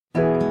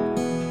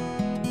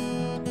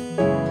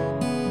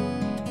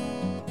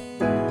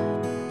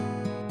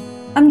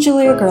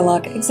Julia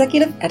Gerlach,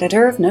 Executive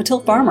Editor of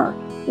No-Till Farmer.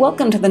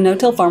 Welcome to the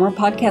No-Till Farmer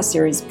podcast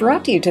series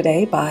brought to you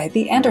today by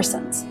The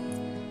Andersons.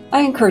 I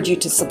encourage you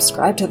to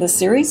subscribe to this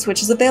series,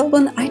 which is available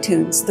in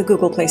iTunes, the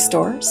Google Play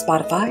Store,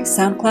 Spotify,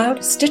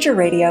 SoundCloud, Stitcher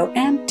Radio,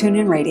 and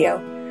TuneIn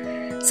Radio.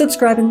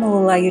 Subscribing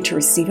will allow you to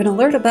receive an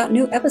alert about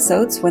new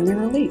episodes when they're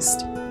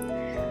released.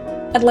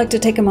 I'd like to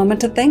take a moment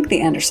to thank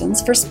The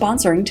Andersons for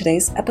sponsoring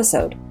today's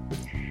episode.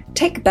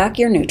 Take back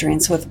your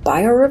nutrients with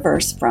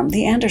BioReverse from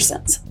The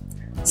Andersons.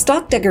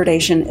 Stock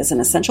degradation is an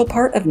essential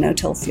part of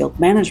no-till field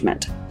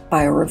management.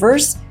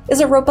 BioReverse is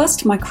a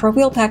robust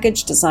microbial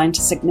package designed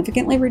to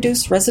significantly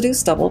reduce residue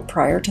stubble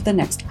prior to the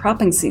next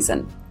cropping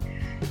season.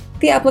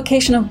 The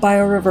application of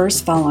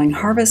BioReverse following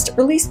harvest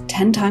released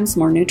 10 times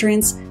more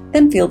nutrients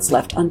than fields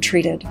left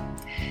untreated.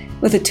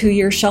 With a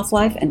 2-year shelf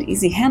life and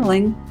easy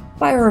handling,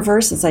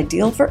 BioReverse is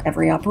ideal for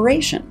every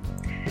operation.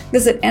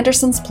 Visit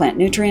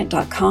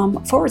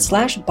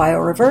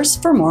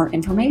andersonsplantnutrient.com/BioReverse for more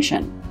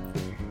information.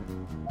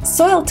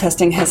 Soil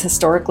testing has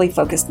historically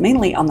focused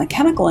mainly on the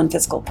chemical and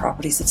physical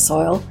properties of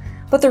soil,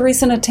 but the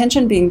recent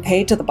attention being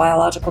paid to the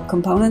biological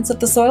components of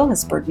the soil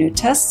has spurred new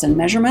tests and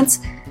measurements,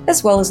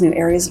 as well as new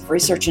areas of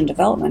research and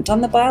development on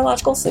the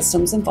biological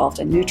systems involved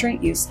in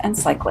nutrient use and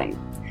cycling.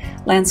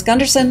 Lance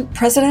Gunderson,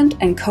 president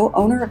and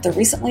co-owner of the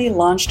recently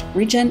launched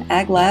Regen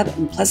Ag Lab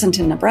in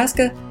Pleasanton,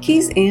 Nebraska,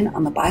 keys in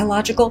on the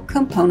biological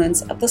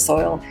components of the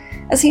soil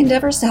as he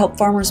endeavors to help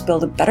farmers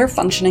build a better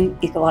functioning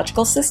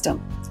ecological system.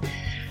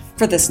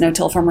 For this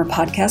No-Till Farmer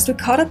podcast, we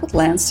caught up with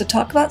Lance to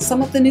talk about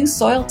some of the new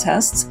soil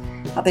tests,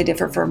 how they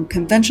differ from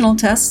conventional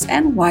tests,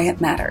 and why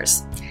it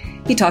matters.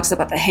 He talks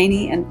about the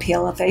Haney and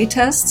PLFA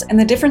tests and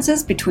the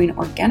differences between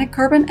organic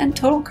carbon and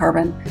total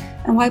carbon,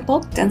 and why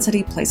bulk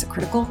density plays a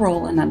critical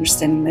role in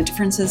understanding the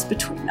differences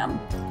between them.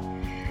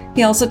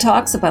 He also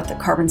talks about the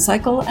carbon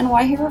cycle and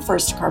why he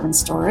refers to carbon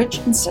storage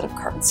instead of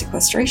carbon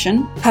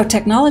sequestration, how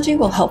technology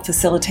will help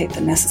facilitate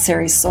the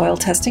necessary soil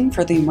testing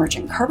for the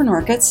emerging carbon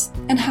markets,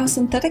 and how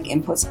synthetic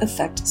inputs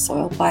affect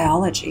soil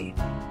biology.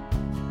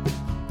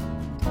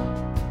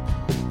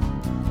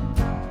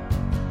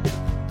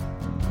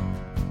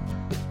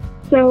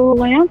 So,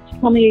 Lance,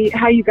 tell me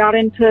how you got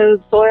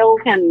into soil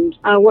and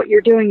what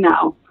you're doing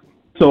now.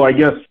 So I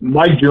guess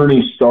my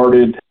journey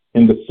started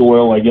into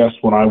soil,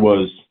 when I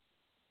was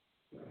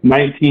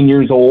 19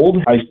 years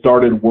old. I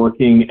started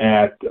working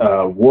at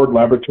Ward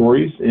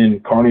Laboratories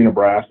in Kearney,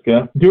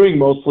 Nebraska, doing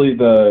mostly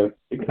the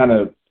kind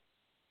of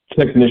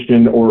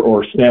technician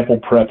or sample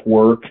prep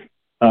work,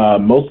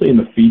 mostly in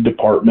the feed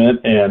department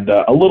and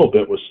a little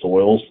bit with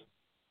soils.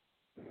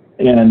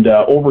 And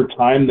over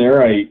time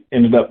there, I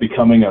ended up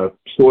becoming a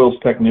soils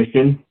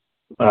technician,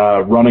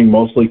 running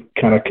mostly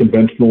kind of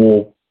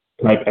conventional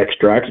type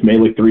extracts,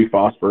 mainly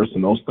 3-phosphorus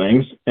and those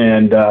things.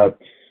 And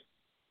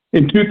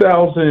in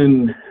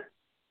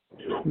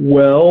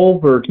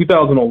 2012 or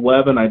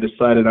 2011, I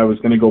decided I was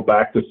going to go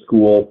back to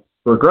school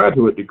for a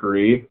graduate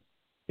degree,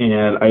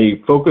 and I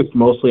focused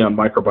mostly on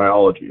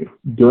microbiology.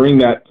 During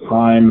that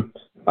time,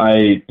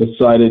 I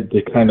decided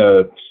to kind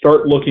of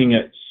start looking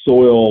at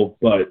soil,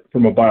 but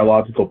from a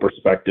biological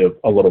perspective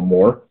a little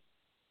more.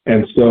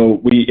 And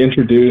so we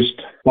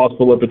introduced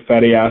phospholipid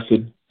fatty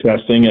acid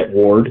testing at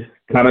Ward,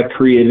 kind of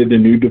created a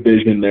new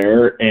division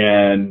there,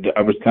 and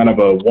I was kind of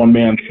a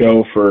one-man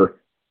show for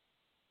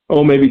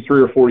maybe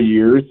 3 or 4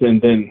 years,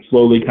 and then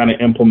slowly kind of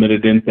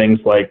implemented in things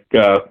like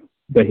the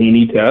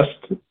Haney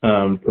test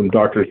from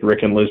Drs.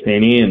 Rick and Liz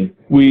Haney. And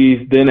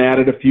we then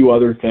added a few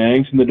other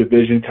things, and the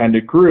division kind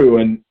of grew.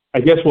 And I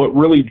guess what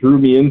really drew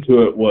me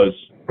into it was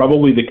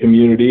probably the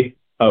community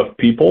of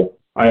people.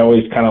 I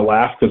always kind of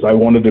laugh because I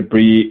wanted to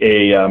be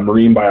a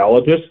marine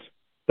biologist.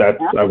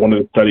 I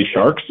wanted to study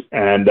sharks.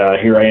 And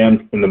here I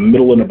am in the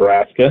middle of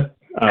Nebraska.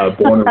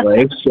 Born and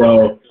raised.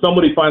 So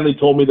somebody finally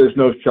told me there's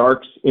no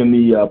sharks in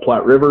the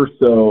Platte River,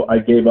 so I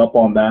gave up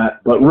on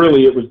that. But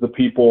really, it was the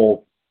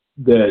people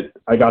that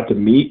I got to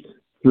meet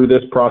through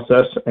this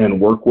process and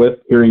work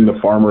with, hearing the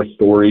farmer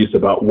stories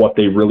about what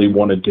they really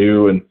want to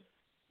do and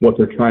what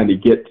they're trying to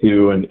get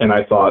to. And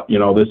I thought,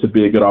 this would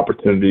be a good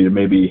opportunity to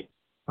maybe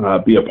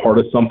be a part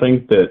of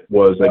something that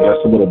was, I guess,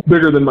 a little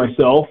bigger than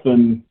myself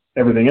and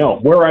everything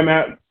else. Where I'm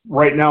at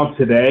right now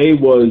today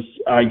was,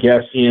 I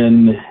guess,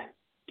 in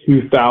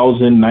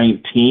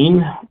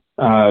 2019,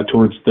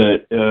 towards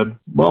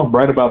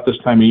right about this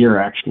time of year,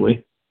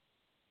 actually,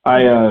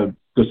 I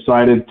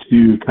decided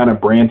to kind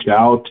of branch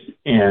out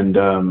and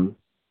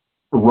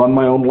run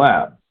my own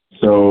lab.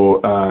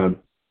 So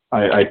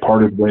I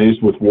parted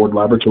ways with Ward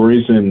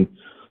Laboratories and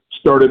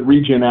started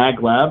Regen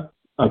Ag Lab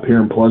up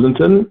here in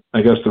Pleasanton.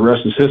 I guess the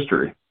rest is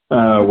history.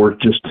 We're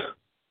just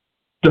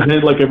done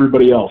it like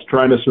everybody else,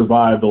 trying to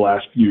survive the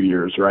last few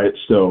years, right?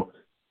 So.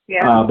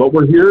 Yeah. But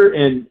we're here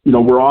and,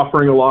 we're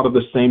offering a lot of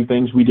the same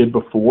things we did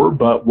before,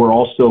 but we're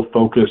also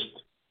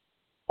focused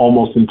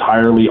almost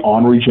entirely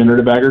on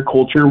regenerative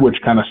agriculture,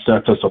 which kind of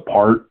sets us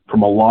apart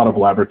from a lot of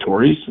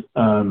laboratories.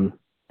 I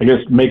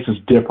guess makes us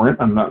different.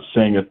 I'm not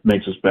saying it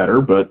makes us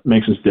better, but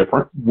makes us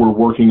different. We're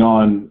working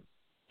on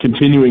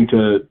continuing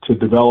to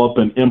develop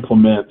and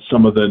implement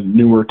some of the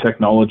newer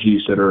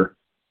technologies that are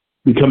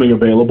becoming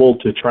available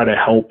to try to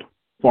help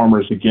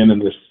farmers again in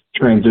this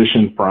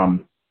transition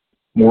from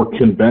more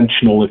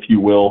conventional, if you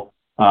will,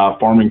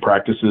 farming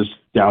practices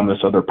down this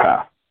other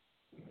path.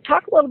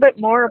 Talk a little bit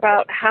more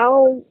about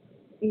how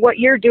what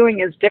you're doing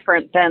is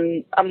different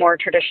than a more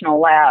traditional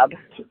lab.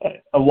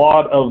 A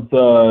lot of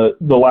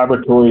the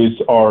laboratories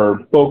are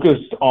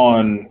focused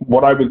on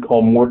what I would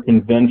call more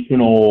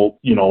conventional,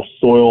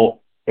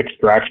 soil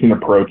extraction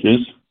approaches,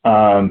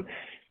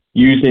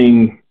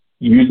 using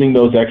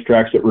those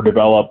extracts that were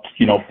developed,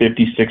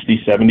 50,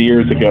 60, 70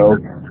 years ago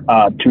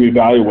to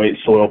evaluate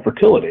soil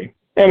fertility.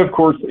 And of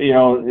course,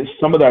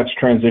 some of that's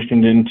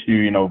transitioned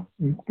into,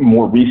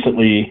 more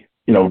recently,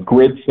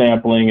 grid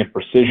sampling and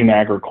precision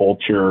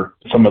agriculture,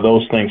 some of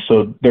those things.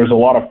 So there's a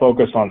lot of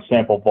focus on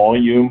sample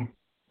volume,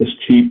 as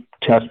cheap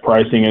test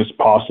pricing as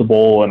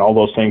possible and all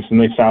those things.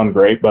 And they sound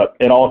great, but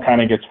it all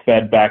kind of gets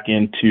fed back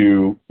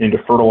into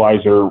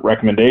fertilizer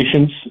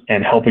recommendations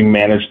and helping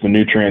manage the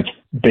nutrients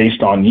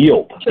based on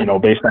yield,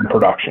 based on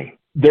production.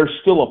 There's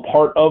still a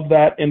part of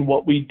that in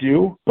what we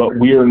do, but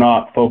we are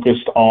not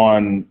focused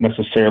on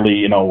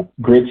necessarily,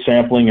 grid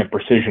sampling and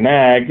precision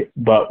ag,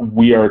 but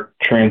we are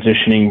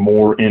transitioning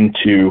more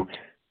into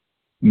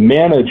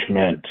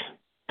management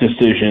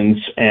decisions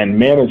and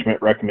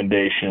management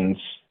recommendations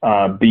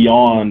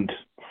beyond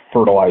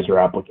fertilizer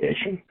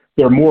application.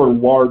 They're more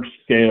large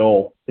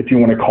scale, if you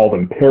want to call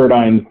them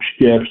paradigm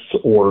shifts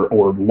or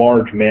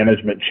large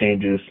management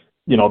changes.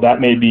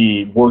 That may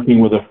be working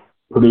with a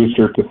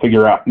producer to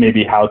figure out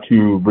maybe how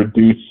to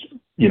reduce,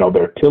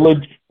 their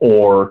tillage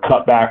or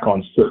cut back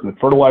on certain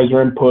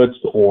fertilizer inputs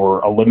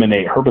or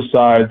eliminate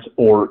herbicides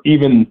or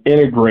even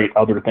integrate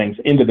other things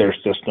into their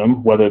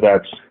system, whether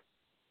that's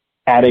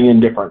adding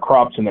in different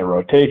crops in their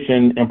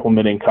rotation,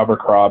 implementing cover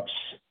crops,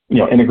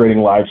 integrating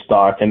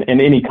livestock and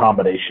any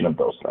combination of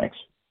those things.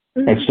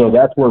 Mm-hmm. And so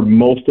that's where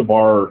most of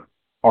our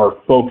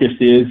focus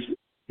is,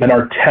 and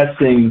our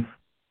testing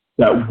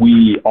that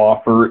we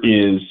offer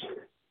is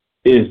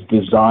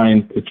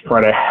designed to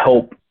try to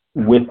help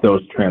with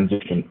those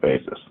transition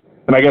phases.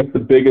 And I guess the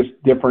biggest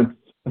difference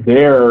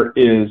there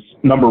is,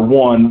 number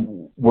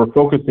one, we're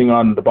focusing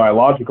on the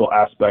biological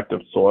aspect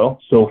of soil.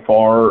 So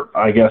far,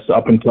 I guess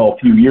up until a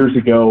few years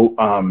ago,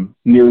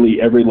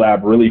 nearly every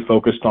lab really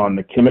focused on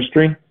the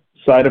chemistry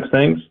side of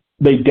things.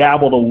 They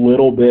dabbled a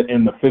little bit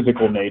in the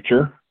physical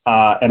nature.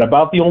 And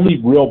about the only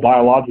real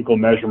biological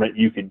measurement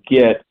you could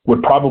get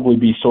would probably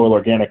be soil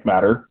organic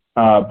matter.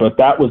 But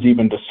that was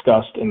even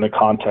discussed in the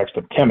context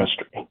of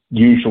chemistry,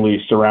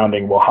 usually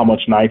surrounding, well, how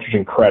much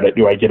nitrogen credit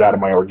do I get out of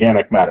my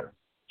organic matter?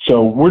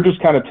 So we're just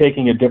kind of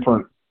taking a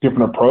different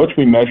approach.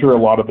 We measure a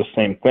lot of the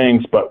same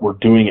things, but we're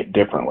doing it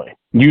differently.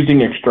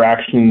 Using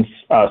extractions,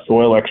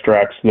 soil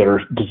extracts that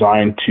are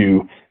designed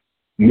to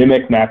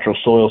mimic natural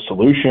soil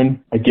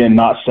solution. Again,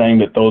 not saying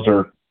that those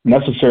are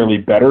necessarily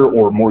better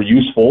or more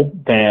useful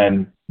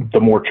than the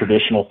more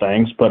traditional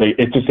things, but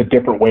it's just a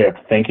different way of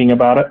thinking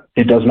about it.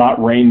 It does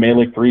not rain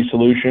Mehlich 3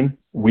 solution.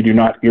 We do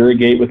not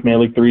irrigate with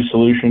Mehlich 3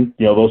 solution,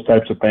 those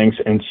types of things.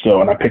 And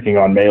I'm picking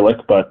on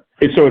Mehlich, but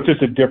it's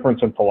just a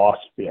difference in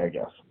philosophy, I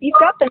guess. You've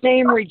got the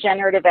name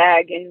regenerative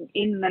ag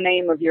in the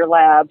name of your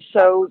lab.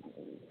 So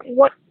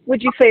what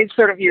would you say is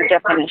sort of your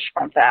definition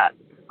of that?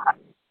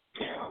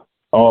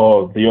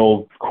 Oh, the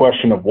old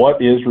question of what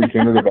is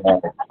regenerative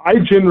ag? I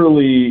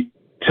generally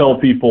tell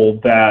people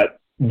that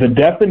the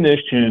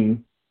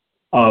definition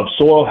of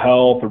soil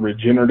health or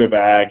regenerative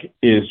ag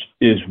is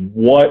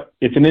what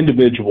it's an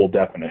individual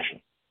definition.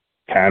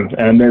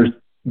 Okay?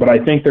 But I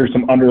think there's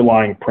some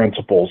underlying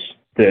principles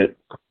that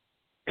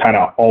kind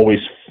of always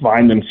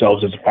find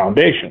themselves as a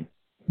foundation.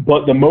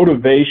 But the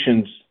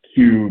motivations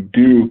to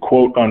do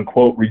quote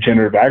unquote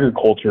regenerative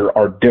agriculture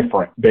are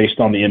different based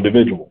on the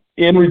individual.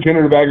 In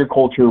regenerative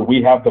agriculture,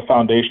 we have the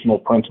foundational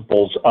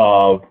principles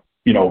of,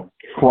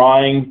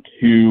 trying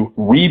to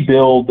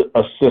rebuild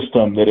a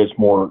system that is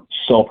more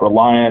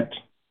self-reliant,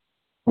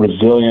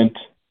 resilient,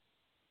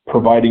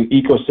 providing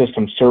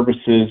ecosystem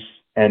services,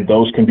 and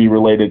those can be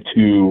related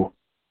to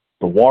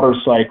the water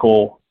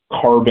cycle,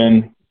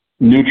 carbon,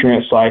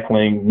 nutrient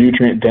cycling,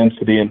 nutrient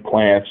density in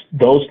plants,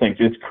 those things.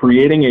 It's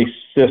creating a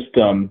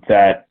system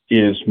that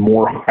is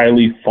more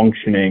highly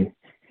functioning,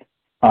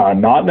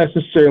 not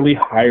necessarily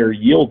higher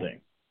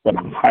yielding, but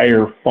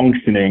higher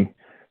functioning,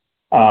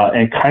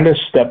 and kind of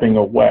stepping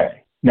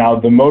away. Now,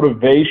 the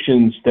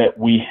motivations that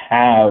we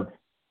have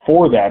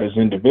for that as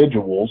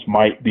individuals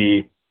might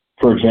be,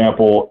 for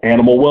example,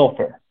 animal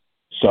welfare.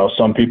 So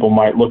some people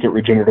might look at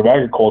regenerative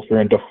agriculture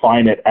and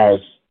define it as,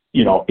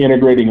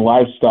 integrating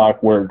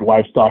livestock where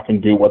livestock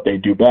can do what they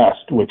do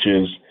best, which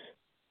is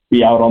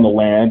be out on the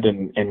land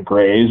and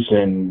graze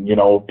and,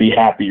 be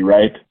happy,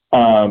 right?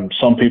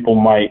 Some people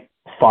might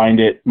find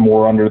it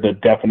more under the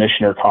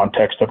definition or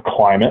context of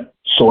climate.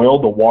 Soil,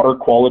 the water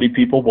quality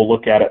people will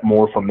look at it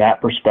more from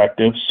that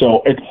perspective.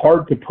 So it's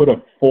hard to put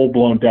a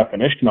full-blown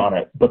definition on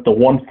it. But the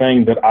one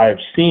thing that I've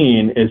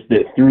seen is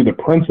that through the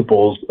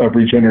principles of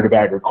regenerative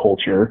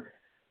agriculture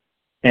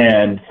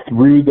and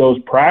through those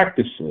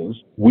practices,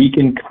 we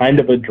can kind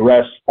of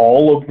address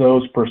all of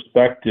those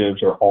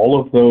perspectives or all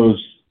of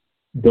those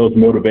those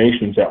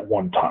motivations at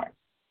one time,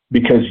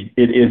 because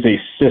it is a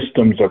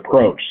systems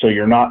approach. So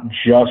you're not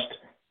just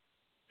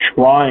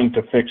trying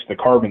to fix the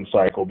carbon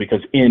cycle,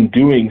 because in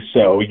doing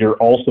so, you're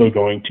also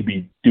going to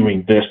be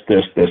doing this,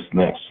 and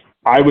this.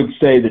 I would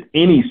say that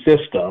any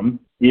system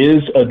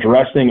is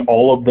addressing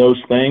all of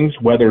those things,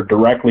 whether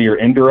directly or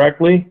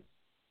indirectly,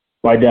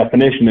 by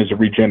definition is a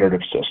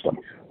regenerative system.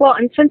 Well,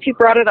 and since you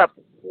brought it up,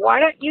 why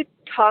don't you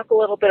talk a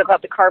little bit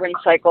about the carbon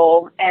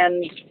cycle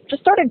and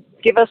just sort of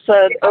give us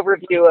an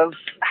overview of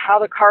how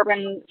the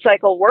carbon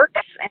cycle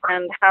works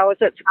and how is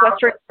it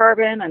sequestering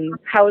carbon and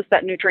how is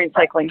that nutrient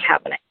cycling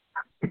happening?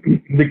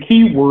 The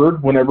key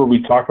word whenever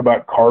we talk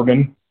about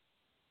carbon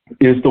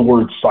is the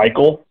word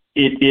cycle.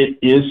 It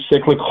is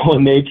cyclical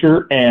in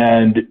nature,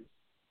 and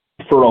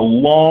for a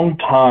long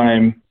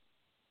time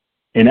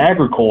in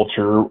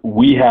agriculture,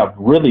 we have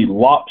really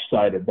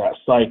lopsided that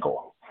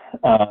cycle.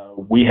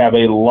 We have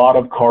a lot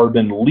of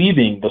carbon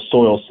leaving the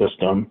soil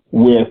system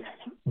with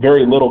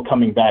very little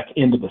coming back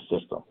into the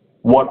system.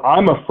 What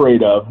I'm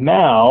afraid of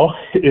now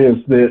is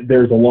that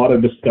there's a lot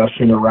of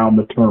discussion around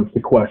the term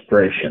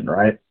sequestration,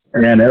 right?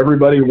 And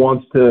everybody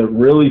wants to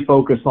really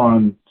focus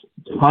on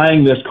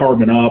tying this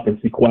carbon up and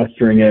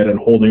sequestering it and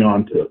holding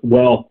on to it.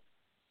 Well,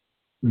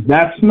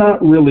 that's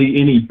not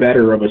really any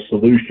better of a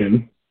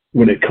solution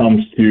when it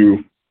comes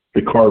to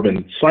the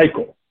carbon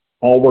cycle.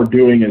 All we're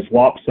doing is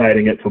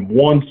lopsiding it from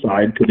one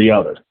side to the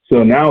other.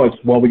 So now it's,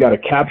 well, we got to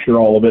capture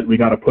all of it. We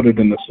got to put it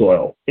in the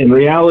soil. In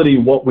reality,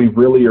 what we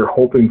really are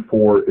hoping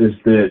for is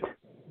that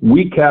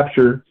we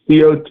capture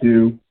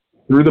CO2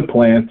 through the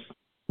plants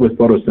with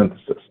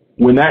photosynthesis.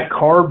 When that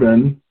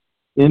carbon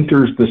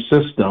enters the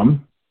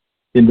system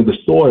into the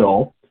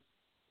soil,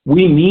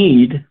 we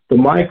need the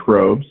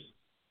microbes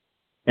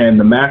and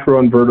the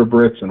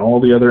macroinvertebrates and all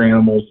the other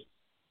animals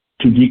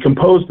to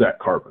decompose that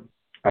carbon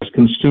as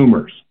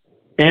consumers.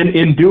 And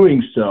in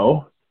doing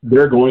so,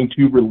 they're going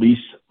to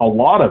release a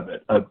lot of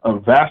it, a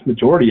vast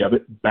majority of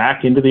it,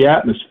 back into the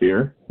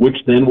atmosphere, which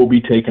then will be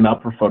taken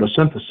up for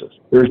photosynthesis.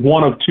 There's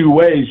one of two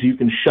ways you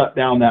can shut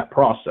down that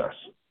process: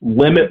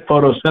 limit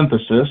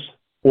photosynthesis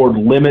or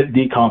limit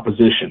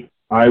decomposition.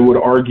 I would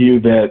argue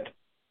that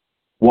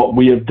what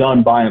we have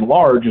done by and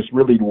large is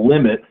really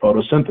limit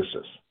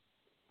photosynthesis.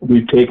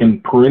 We've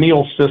taken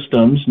perennial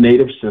systems,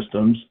 native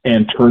systems,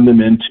 and turned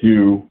them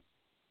into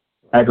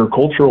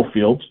agricultural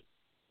fields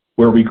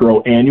where we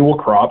grow annual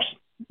crops.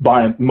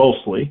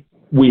 Mostly,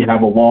 we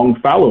have a long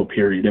fallow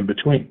period in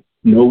between.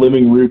 No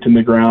living root in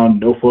the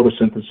ground, no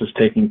photosynthesis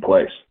taking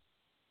place.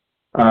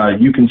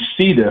 You can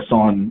see this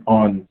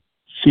on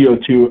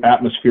CO2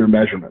 atmosphere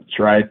measurements,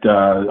 right?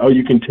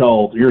 You can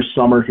tell here's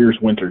summer, here's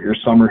winter,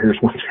 here's summer, here's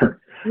winter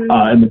in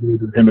the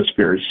northern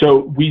hemisphere. So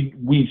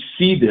we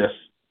see this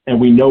and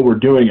we know we're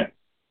doing it.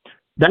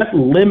 That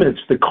limits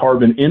the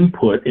carbon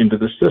input into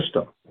the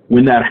system.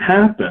 When that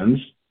happens,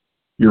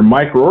 your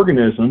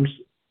microorganisms,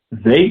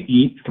 they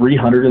eat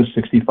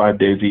 365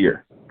 days a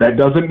year. That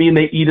doesn't mean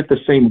they eat at the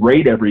same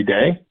rate every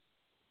day.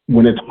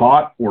 When it's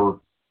hot or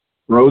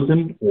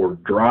frozen or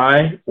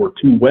dry or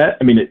too wet,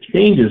 it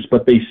changes,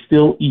 but they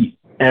still eat.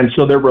 And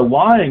so they're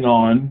relying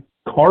on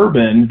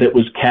carbon that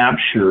was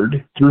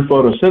captured through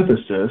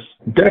photosynthesis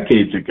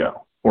decades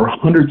ago or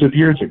hundreds of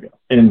years ago.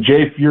 And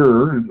Jay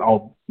Fuhrer,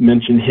 I'll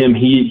mention him,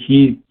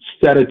 he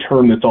said a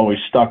term that's always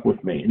stuck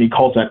with me, and he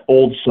calls that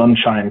old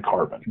sunshine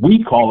carbon.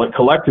 We call it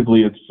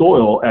collectively at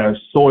soil as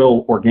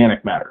soil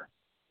organic matter,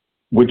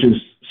 which is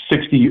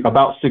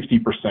about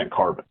 60%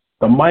 carbon.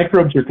 The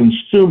microbes are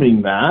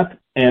consuming that,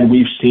 and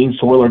we've seen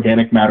soil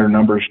organic matter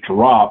numbers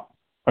drop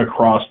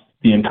across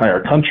the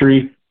entire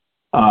country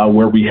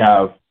where we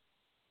have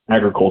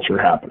agriculture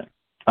happening.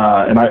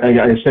 And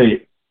I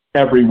say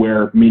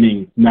everywhere,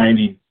 meaning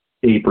 98%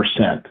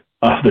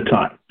 of the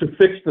time. To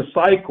fix the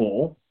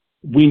cycle,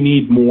 we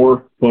need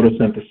more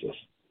photosynthesis.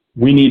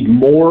 We need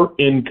more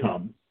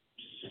income,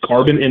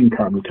 carbon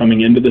income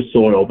coming into the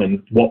soil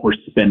than what we're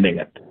spending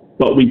it.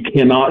 But we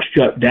cannot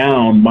shut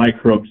down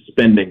microbes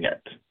spending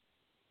it.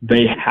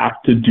 They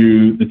have to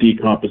do the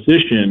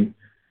decomposition,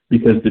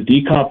 because the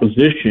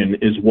decomposition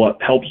is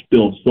what helps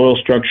build soil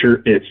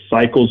structure. It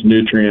cycles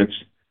nutrients.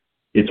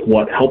 It's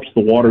what helps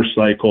the water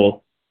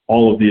cycle,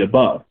 all of the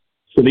above.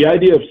 So the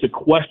idea of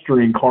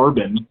sequestering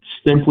carbon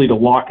simply to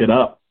lock it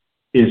up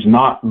is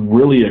not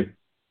really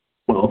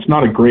it's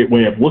not a great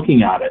way of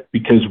looking at it,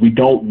 because we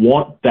don't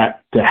want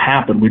that to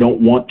happen. We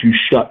don't want to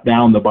shut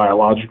down the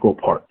biological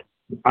part.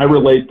 I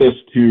relate this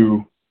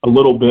to a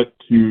little bit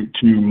to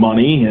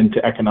money and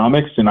to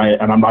economics, and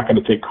I'm not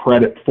going to take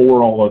credit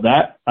for all of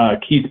that.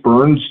 Keith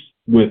Burns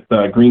with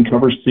Green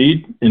Cover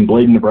Seed in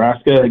Bladen,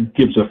 Nebraska,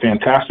 gives a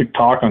fantastic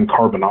talk on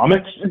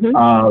carbonomics.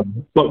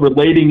 But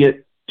relating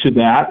it to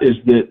that is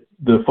that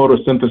the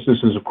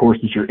photosynthesis is, of course,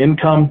 is your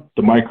income.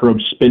 The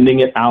microbes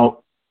spending it out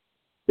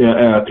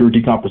through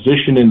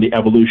decomposition and the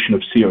evolution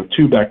of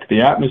CO2 back to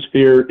the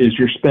atmosphere is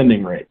your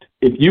spending rate.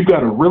 If you've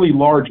got a really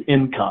large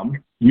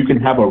income, you can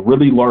have a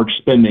really large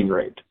spending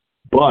rate,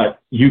 but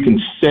you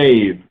can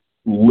save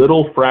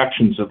little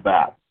fractions of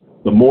that.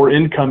 The more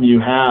income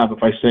you have,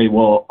 if I say,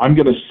 well, I'm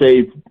going to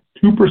save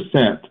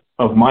 2%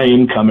 of my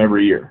income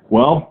every year.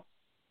 Well,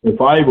 if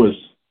I was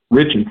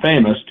rich and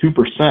famous,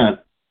 2%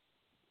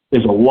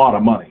 is a lot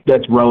of money.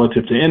 That's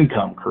relative to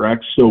income,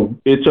 correct? So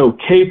it's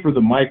okay for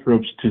the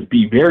microbes to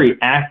be very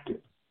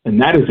active,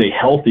 and that is a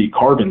healthy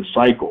carbon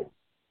cycle.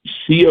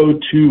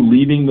 CO2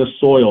 leaving the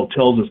soil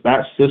tells us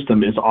that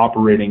system is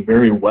operating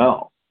very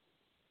well.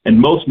 And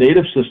most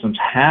native systems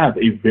have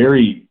a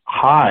very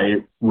high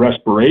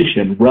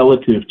respiration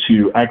relative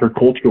to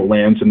agricultural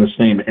lands in the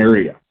same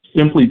area,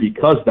 simply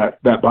because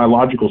that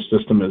biological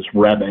system is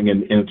revving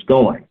and it's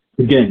going.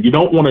 Again, you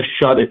don't want to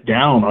shut it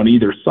down on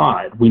either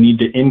side. We need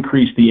to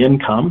increase the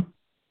income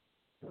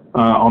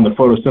on the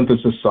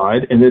photosynthesis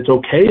side, and it's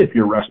okay if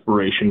your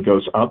respiration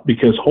goes up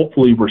because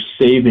hopefully we're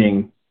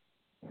saving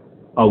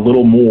a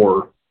little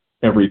more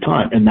every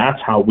time, and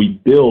that's how we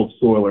build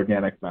soil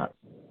organic matter.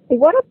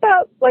 What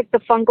about like the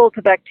fungal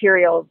to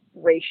bacterial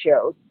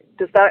ratio?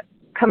 Does that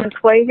come into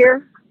play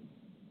here?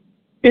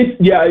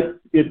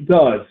 It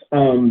does.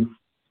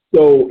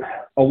 So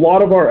a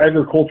lot of our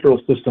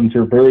agricultural systems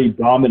are very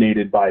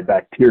dominated by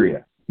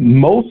bacteria,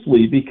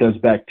 mostly because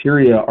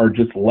bacteria are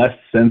just less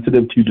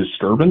sensitive to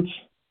disturbance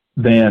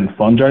than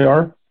fungi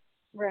are.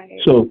 Right.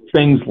 So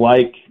things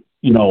like,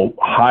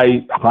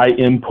 high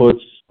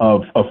inputs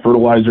of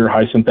fertilizer,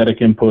 high synthetic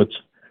inputs,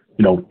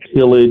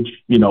 tillage,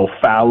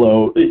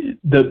 fallow,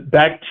 the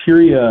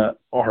bacteria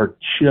are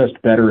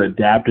just better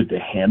adapted to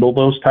handle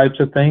those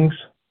types of things,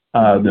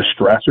 the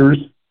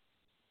stressors.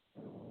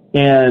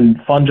 And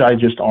fungi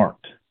just aren't.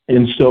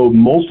 And so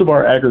most of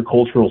our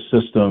agricultural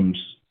systems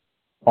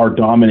are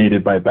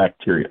dominated by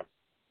bacteria.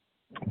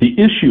 The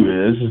issue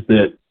is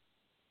that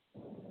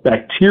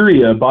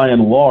bacteria, by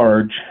and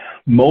large,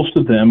 most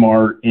of them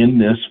are in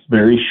this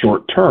very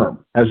short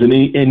term, as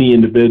any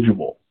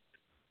individual.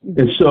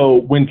 And so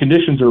when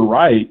conditions are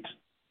right,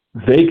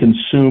 they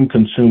consume.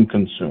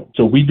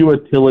 So we do a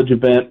tillage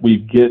event, we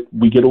get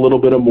a little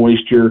bit of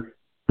moisture.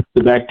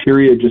 The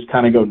bacteria just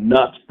kind of go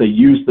nuts. They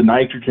use the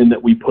nitrogen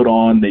that we put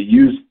on, they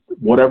use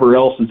whatever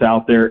else is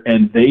out there,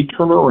 and they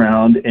turn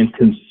around and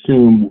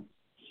consume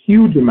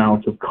huge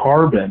amounts of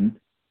carbon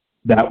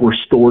that were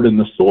stored in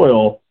the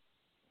soil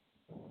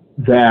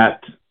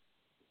that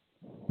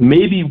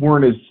maybe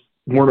weren't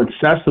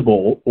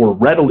accessible or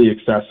readily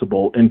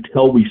accessible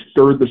until we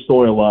stirred the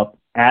soil up,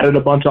 added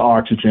a bunch of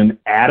oxygen,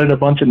 added a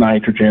bunch of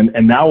nitrogen,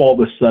 and now all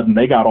of a sudden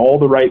they got all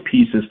the right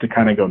pieces to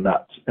kind of go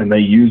nuts. And they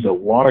use a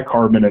lot of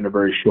carbon in a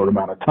very short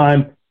amount of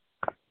time.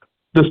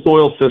 The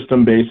soil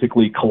system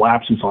basically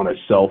collapses on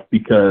itself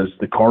because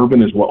the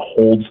carbon is what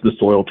holds the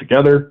soil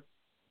together,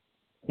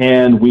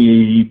 and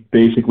we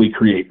basically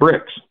create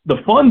bricks. The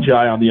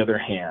fungi, on the other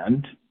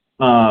hand,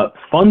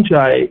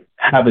 fungi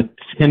have a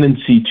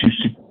tendency to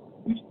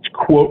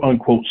quote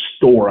unquote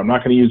store. I'm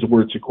not going to use the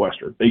word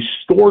sequester. They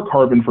store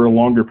carbon for a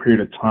longer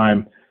period of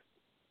time.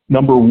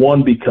 Number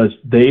one, because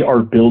they are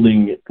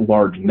building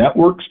large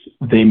networks.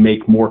 They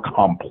make more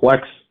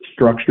complex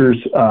structures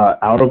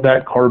out of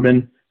that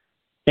carbon,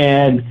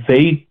 and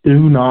they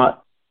do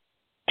not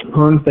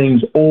turn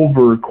things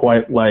over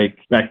quite like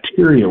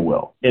bacteria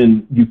will.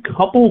 And you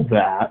couple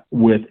that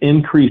with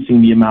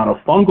increasing the amount of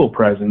fungal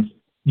presence,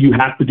 you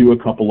have to do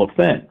a couple of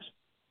things.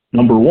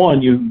 Number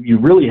one, you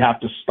really have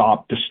to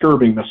stop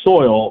disturbing the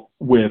soil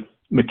with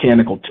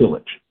mechanical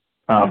tillage.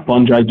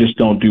 Fungi just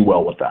don't do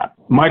well with that.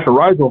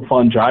 Mycorrhizal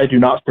fungi do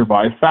not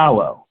survive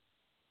fallow.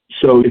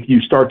 So if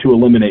you start to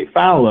eliminate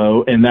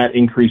fallow and that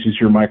increases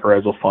your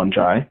mycorrhizal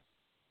fungi,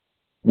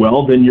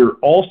 well, then you're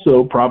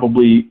also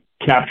probably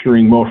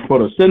capturing more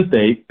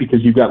photosynthate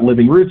because you've got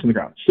living roots in the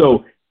ground.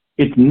 So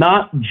it's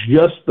not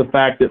just the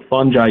fact that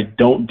fungi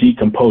don't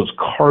decompose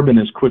carbon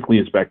as quickly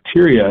as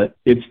bacteria.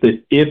 It's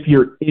that if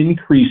you're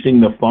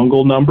increasing the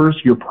fungal numbers,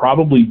 you're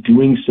probably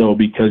doing so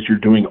because you're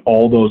doing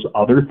all those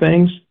other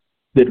things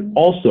that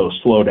also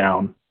slow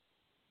down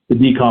the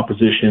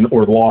decomposition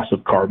or loss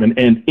of carbon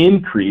and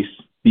increase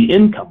the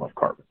income of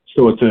carbon.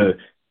 So it's a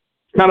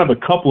kind of a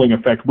coupling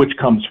effect, which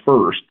comes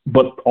first,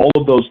 but all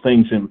of those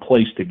things in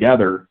place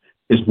together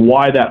is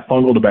why that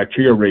fungal to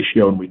bacterial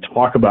ratio, and we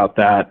talk about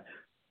that,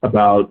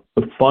 about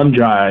the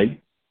fungi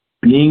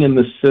being in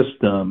the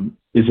system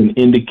is an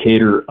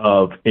indicator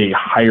of a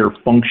higher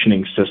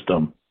functioning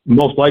system,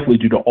 most likely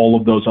due to all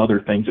of those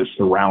other things that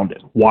surround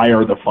it. Why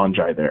are the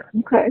fungi there?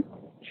 Okay.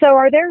 So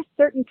are there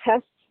certain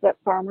tests that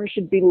farmers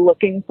should be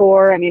looking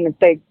for? I mean, if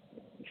they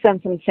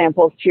send some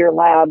samples to your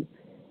lab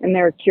and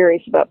they're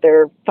curious about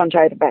their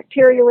fungi to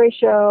bacteria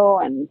ratio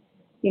and,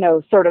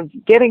 sort of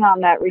getting on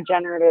that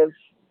regenerative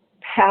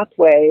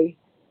pathway,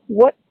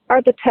 what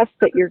are the tests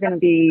that you're going to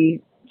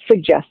be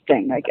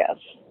suggesting, I guess?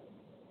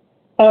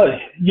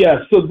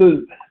 So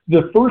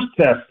the first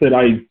test that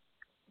I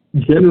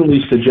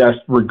generally suggest,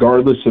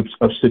 regardless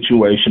of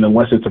situation,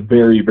 unless it's a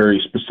very, very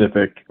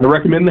specific, I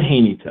recommend the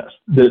Haney test.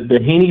 The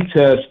Haney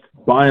test,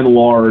 by and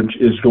large,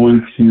 is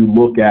going to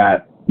look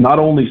at not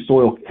only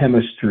soil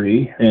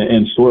chemistry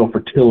and soil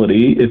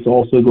fertility, it's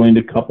also going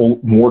to couple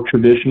more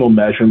traditional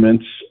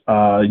measurements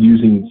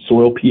using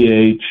soil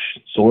pH,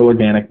 soil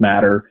organic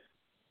matter,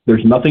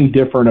 There's nothing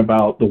different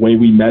about the way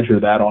we measure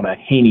that on a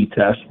Haney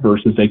test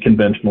versus a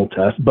conventional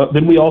test. But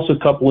then we also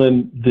couple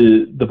in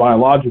the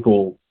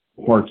biological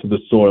parts of the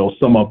soil,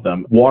 some of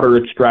them, water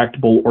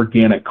extractable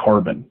organic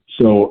carbon.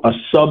 So a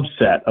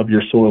subset of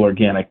your soil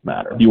organic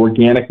matter, the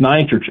organic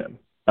nitrogen,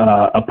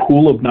 a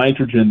pool of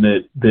nitrogen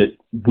that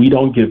we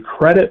don't give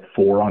credit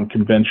for on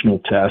conventional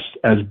tests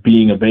as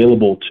being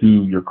available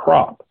to your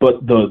crop.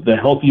 But the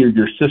healthier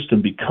your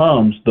system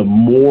becomes, the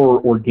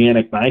more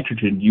organic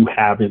nitrogen you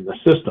have in the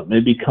system.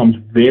 It becomes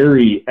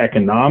very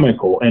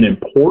economical and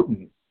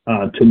important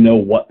to know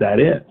what that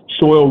is.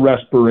 Soil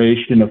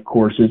respiration, of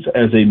course, is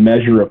as a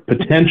measure of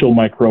potential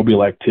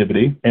microbial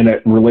activity, and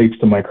it relates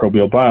to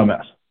microbial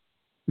biomass.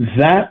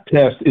 That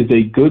test is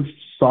a good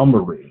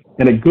summary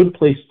and a good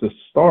place to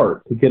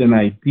start to get an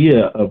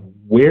idea of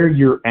where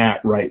you're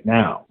at right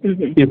now.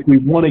 Mm-hmm. If we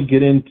want to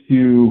get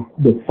into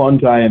the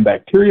fungi and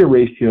bacteria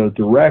ratio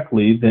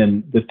directly,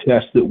 then the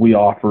test that we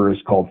offer is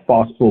called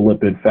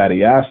phospholipid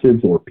fatty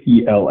acids, or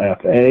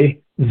PLFA.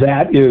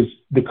 That is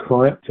the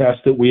current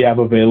test that we have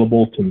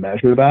available to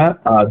measure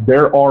that.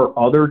 There are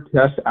other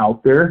tests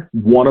out there.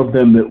 One of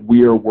them that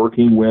we are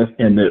working with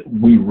and that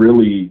we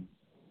really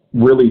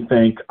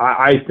think,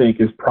 I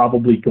think is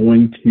probably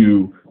going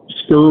to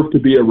serve to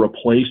be a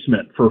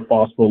replacement for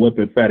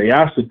phospholipid fatty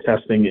acid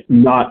testing,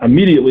 not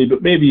immediately,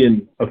 but maybe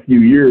in a few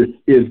years,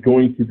 is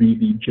going to be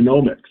the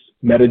genomics,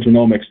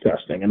 metagenomics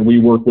testing. And we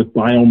work with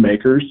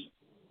biomakers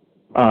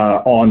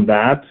on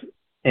that.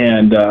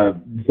 And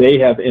they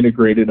have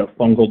integrated a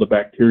fungal to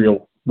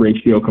bacterial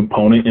ratio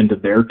component into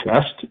their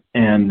test.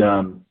 And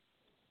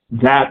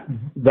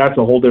that's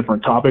a whole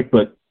different topic.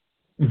 But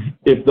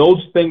if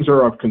those things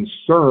are of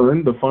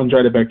concern, the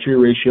fungi to bacteria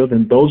ratio,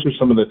 then those are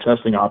some of the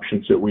testing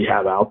options that we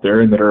have out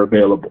there and that are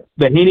available.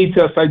 The Haney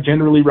test, I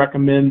generally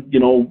recommend,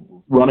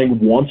 running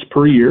once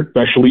per year,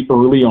 especially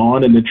early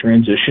on in the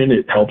transition.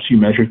 It helps you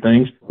measure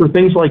things. For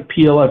things like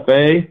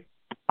PLFA,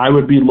 I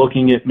would be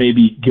looking at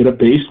maybe get a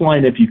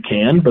baseline if you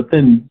can, but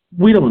then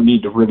we don't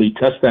need to really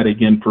test that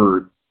again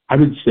for, I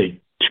would say,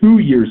 2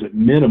 years at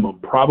minimum,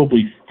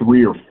 probably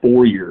 3 or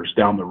 4 years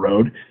down the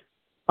road.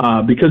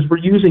 Because we're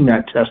using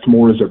that test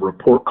more as a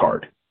report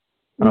card.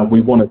 We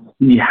want to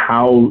see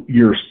how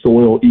your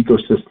soil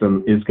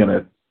ecosystem is going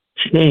to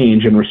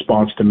change in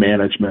response to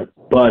management,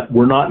 but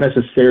we're not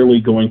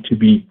necessarily going to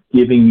be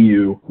giving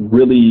you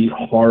really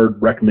hard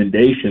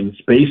recommendations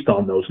based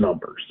on those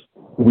numbers.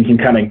 We can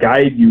kind of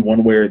guide you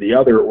one way or the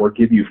other, or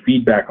give you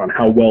feedback on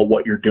how well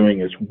what you're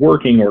doing is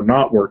working or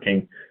not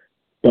working,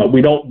 but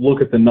we don't look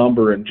at the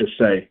number and just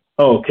say,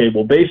 oh, okay,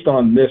 well, based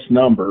on this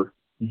number,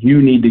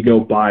 you need to go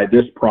buy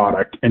this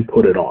product and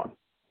put it on,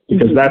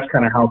 because that's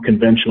kind of how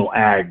conventional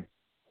ag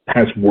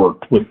has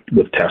worked with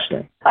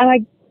testing. And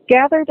I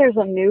gather there's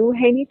a new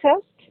Haney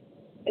test.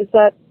 Is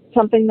that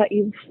something that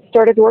you've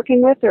started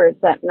working with, or is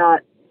that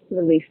not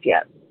released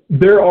yet?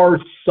 There are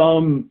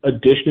some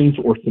additions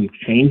or some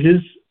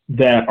changes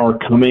that are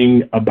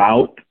coming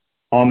about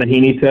on the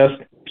Haney test.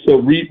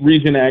 So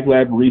Region Ag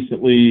Lab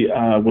recently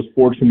was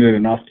fortunate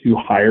enough to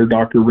hire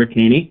Dr. Rick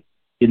Haney.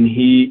 And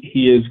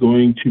he is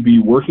going to be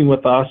working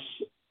with us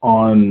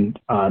on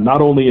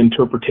not only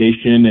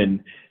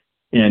interpretation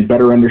and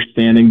better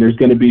understanding. There's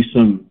going to be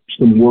some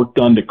work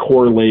done to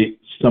correlate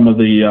some of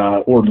the,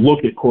 or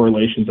look at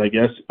correlations, I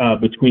guess,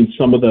 between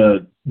some of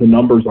the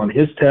numbers on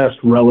his test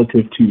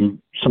relative to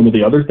some of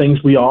the other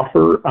things we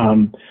offer,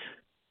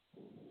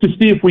 to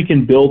see if we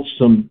can build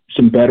some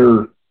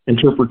better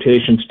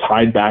interpretations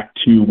tied back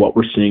to what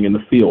we're seeing in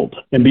the field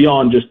and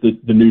beyond just the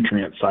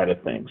nutrient side of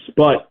things.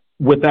 But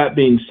with that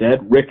being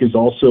said, Rick is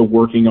also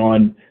working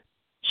on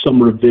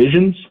some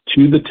revisions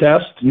to the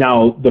test.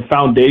 Now, the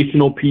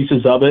foundational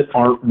pieces of it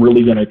aren't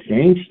really going to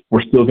change.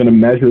 We're still going to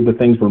measure the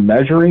things we're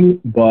measuring,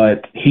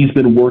 but he's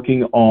been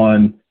working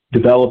on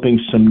developing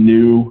some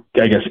new,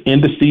 I guess,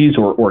 indices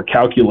or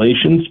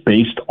calculations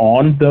based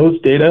on those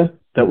data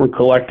that we're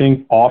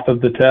collecting off of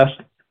the test.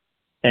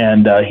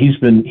 And he's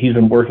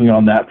been working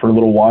on that for a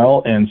little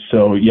while. And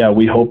so, yeah,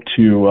 we hope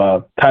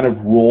to kind of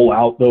roll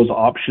out those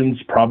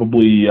options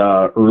probably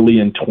early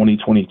in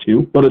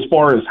 2022. But as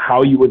far as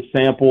how you would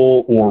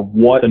sample or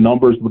what the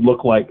numbers would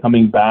look like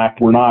coming back,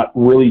 we're not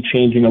really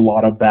changing a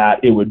lot of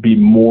that. It would be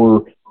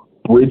more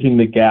bridging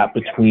the gap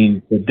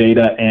between the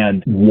data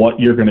and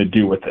what you're going to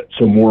do with it.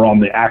 So more on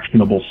the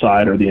actionable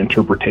side or the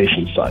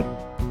interpretation side.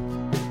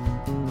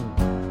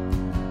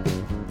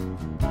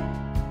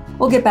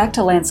 We'll get back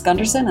to Lance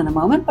Gunderson in a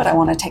moment, but I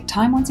want to take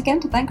time once again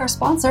to thank our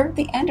sponsor,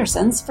 the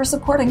Andersons, for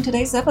supporting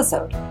today's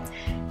episode.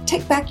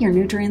 Take back your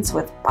nutrients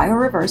with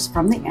BioReverse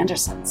from the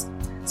Andersons.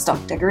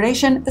 Stock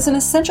degradation is an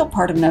essential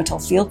part of no-till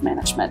field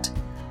management.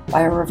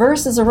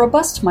 BioReverse is a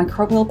robust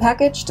microbial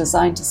package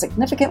designed to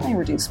significantly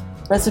reduce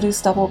residue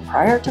stubble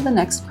prior to the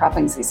next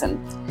cropping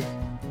season.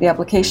 The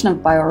application of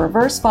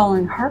BioReverse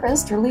following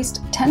harvest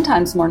released 10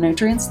 times more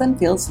nutrients than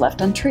fields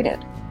left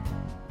untreated.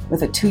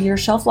 With a 2-year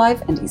shelf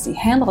life and easy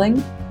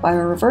handling,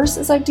 BioReverse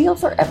is ideal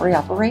for every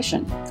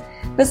operation.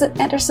 Visit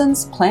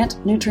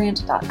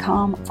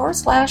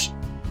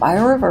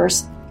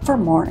andersonsplantnutrient.com/BioReverse for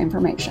more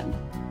information.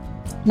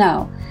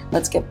 Now,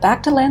 let's get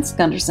back to Lance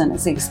Gunderson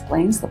as he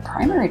explains the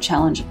primary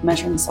challenge of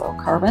measuring soil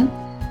carbon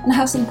and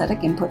how synthetic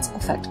inputs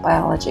affect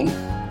biology.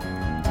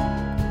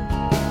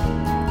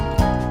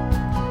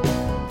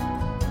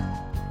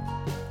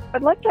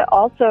 I'd like to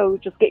also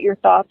just get your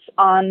thoughts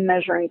on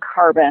measuring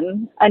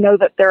carbon. I know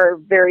that there are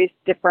various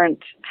different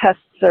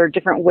tests or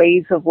different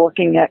ways of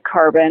looking at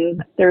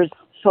carbon. There's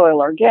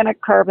soil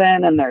organic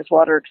carbon, and there's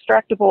water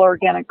extractable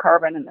organic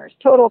carbon, and there's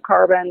total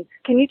carbon.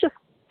 Can you just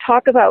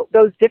talk about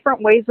those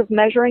different ways of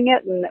measuring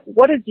it, and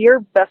what is your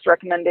best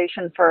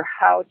recommendation for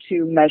how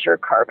to measure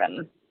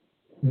carbon?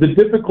 The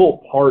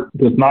difficult part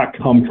does not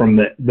come from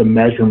the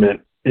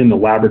measurement in the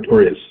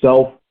laboratory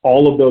itself.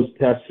 All of those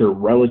tests are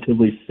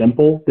relatively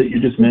simple that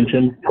you just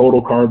mentioned: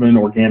 total carbon,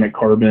 organic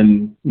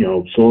carbon,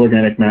 soil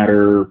organic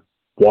matter,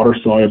 water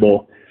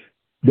soluble.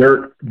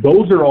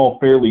 Those are all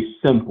fairly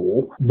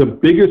simple. The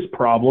biggest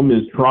problem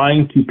is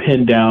trying to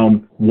pin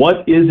down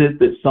what is it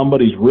that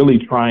somebody's really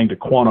trying to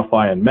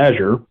quantify and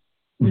measure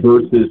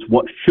versus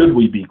what should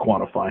we be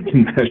quantifying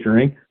and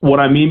measuring. What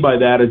I mean by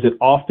that is that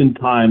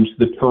oftentimes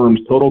the terms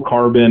total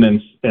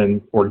carbon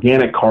and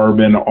organic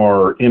carbon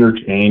are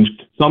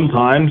interchanged.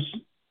 Sometimes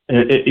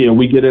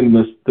we get in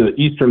the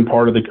eastern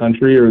part of the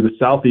country, or the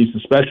southeast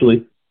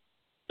especially,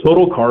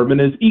 total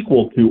carbon is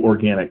equal to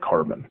organic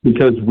carbon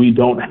because we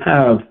don't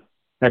have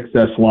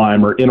excess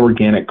lime or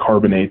inorganic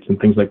carbonates and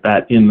things like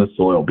that in the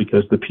soil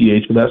because the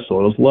pH of that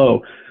soil is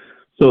low.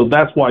 So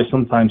that's why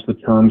sometimes the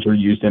terms are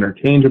used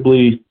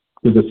interchangeably,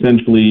 because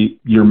essentially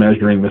you're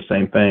measuring the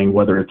same thing,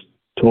 whether it's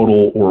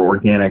total or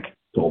organic,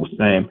 it's all the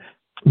same.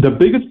 The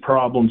biggest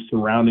problem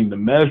surrounding the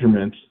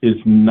measurements is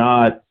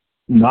not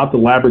the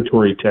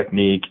laboratory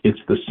technique, it's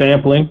the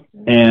sampling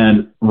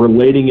and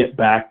relating it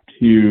back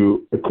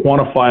to a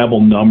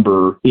quantifiable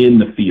number in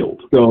the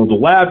field. So the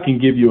lab can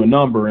give you a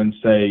number and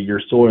say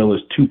your soil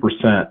is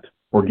 2%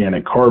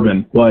 organic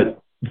carbon,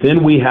 but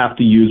then we have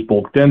to use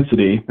bulk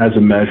density as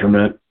a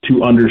measurement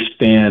to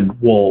understand,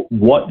 well,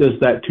 what does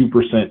that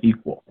 2%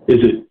 equal?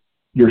 Is it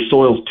your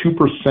soil's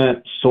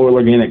 2% soil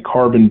organic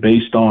carbon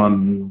based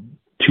on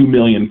 2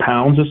 million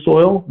pounds of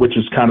soil, which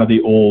is kind of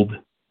the old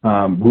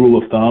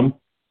rule of thumb?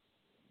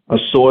 A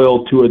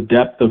soil to a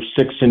depth of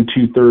 6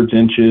 2/3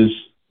 inches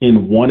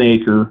in 1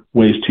 acre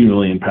weighs 2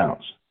 million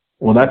pounds.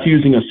 Well, that's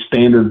using a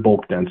standard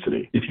bulk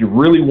density. If you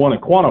really want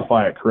to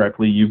quantify it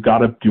correctly, you've got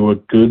to do a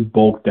good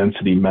bulk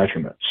density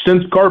measurement.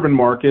 Since carbon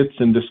markets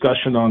and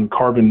discussion on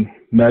carbon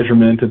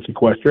measurement and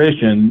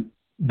sequestration,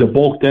 the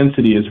bulk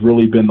density has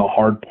really been the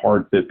hard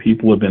part that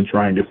people have been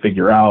trying to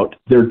figure out.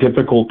 They're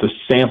difficult to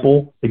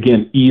sample.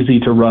 Again, easy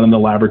to run in the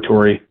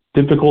laboratory,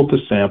 difficult to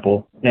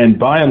sample. And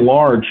by and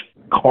large,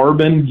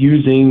 carbon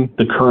using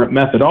the current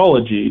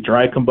methodology,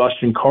 dry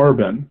combustion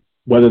carbon,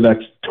 whether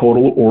that's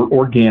total or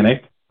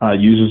organic,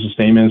 uses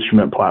the same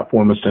instrument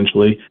platform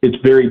essentially. It's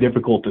very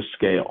difficult to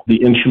scale.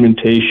 The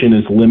instrumentation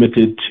is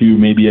limited to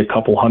maybe a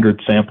couple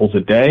hundred samples a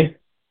day.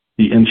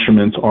 The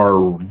instruments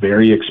are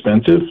very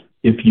expensive.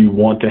 If you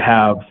want to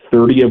have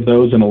 30 of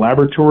those in a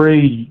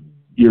laboratory,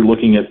 you're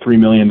looking at $3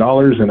 million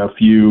and a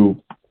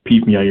few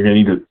people. You're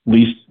going to need at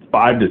least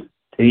 5 to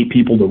 8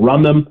 people to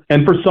run them.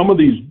 And for some of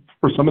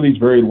these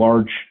very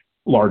large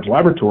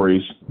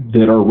laboratories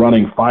that are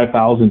running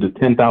 5,000 to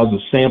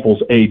 10,000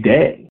 samples a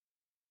day,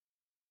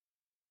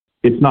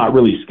 it's not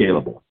really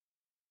scalable.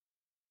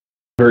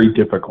 Very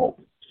difficult.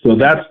 So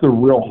that's the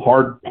real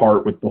hard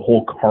part with the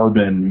whole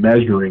carbon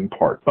measuring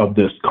part of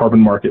this carbon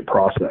market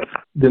process.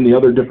 Then the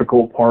other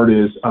difficult part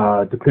is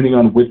depending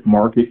on which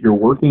market you're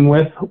working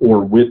with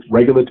or which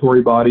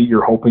regulatory body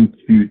you're hoping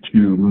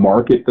to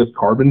market this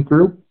carbon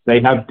through, they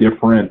have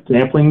different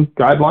sampling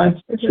guidelines.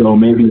 So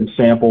maybe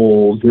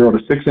sample 0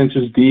 to 6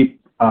 inches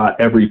deep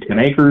every 10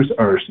 acres,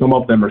 or some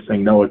of them are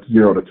saying, no, it's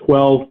 0 to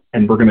 12,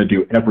 and we're going to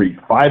do every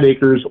 5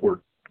 acres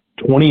or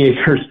 20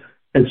 acres.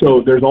 And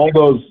so there's all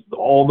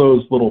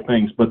those little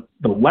things, but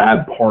the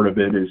lab part of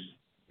it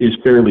is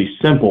fairly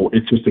simple.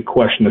 It's just a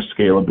question of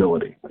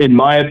scalability. In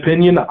my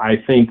opinion, I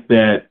think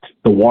that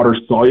the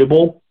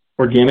water-soluble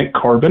organic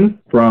carbon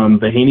from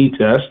the Haney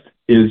test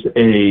is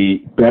a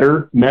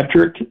better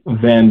metric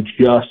than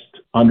just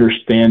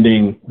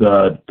understanding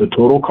the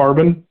total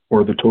carbon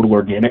or the total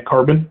organic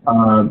carbon,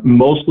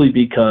 mostly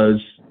because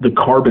the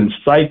carbon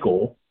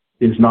cycle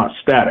is not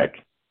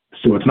static.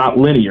 So it's not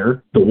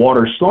linear. The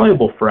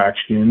water-soluble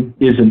fraction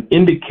is an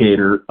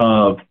indicator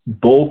of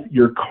both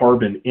your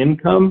carbon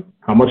income,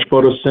 how much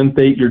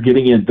photosynthate you're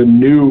getting in, the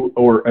new,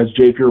 or as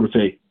Jay Fuhrer would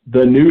say,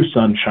 the new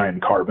sunshine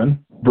carbon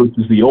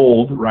versus the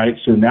old, right?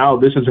 So now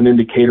this is an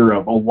indicator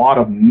of a lot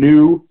of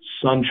new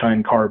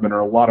sunshine carbon or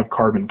a lot of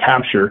carbon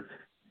capture.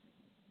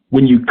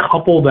 When you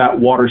couple that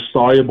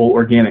water-soluble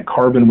organic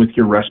carbon with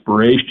your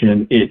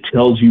respiration, it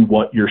tells you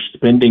what your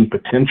spending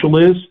potential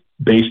is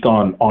based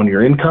on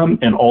your income,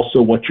 and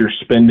also what your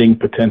spending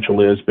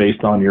potential is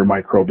based on your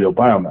microbial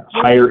biomass.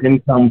 Higher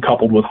income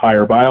coupled with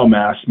higher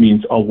biomass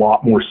means a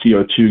lot more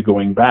CO2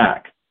 going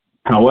back.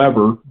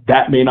 However,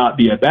 that may not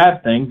be a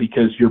bad thing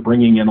because you're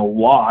bringing in a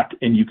lot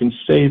and you can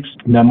save.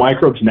 Now,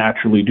 microbes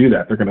naturally do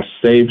that. They're going to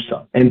save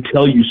some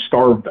until you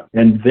starve them.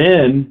 And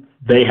then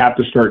they have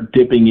to start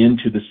dipping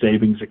into the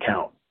savings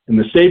account. And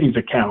the savings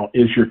account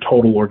is your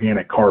total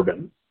organic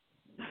carbon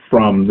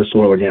from the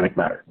soil organic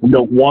matter. We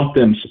don't want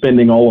them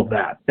spending all of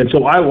that. And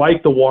so I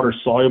like the water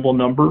soluble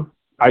number.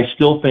 I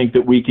still think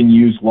that we can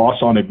use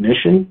loss on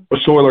ignition,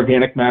 soil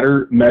organic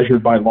matter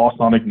measured by loss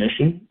on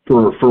ignition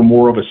for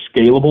more of a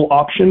scalable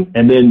option,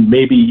 and then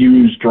maybe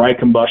use dry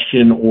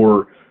combustion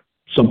or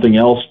something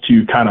else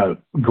to kind of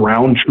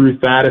ground truth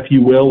that, if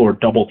you will, or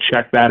double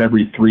check that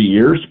every 3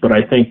 years. But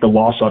I think the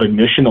loss on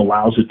ignition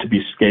allows it to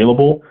be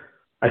scalable.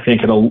 I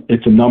think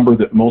it's a number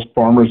that most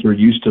farmers are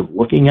used to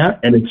looking at,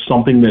 and it's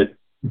something that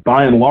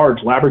by and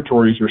large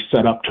laboratories are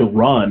set up to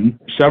run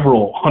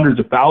several hundreds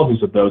of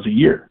thousands of those a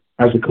year.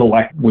 As a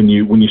collect, when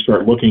you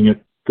start looking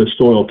at the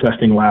soil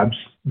testing labs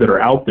that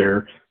are out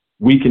there,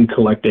 we can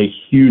collect a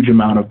huge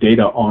amount of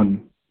data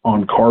on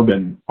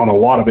carbon on a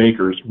lot of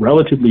acres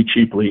relatively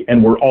cheaply,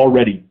 and we're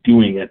already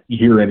doing it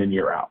year in and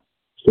year out.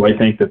 So I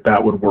think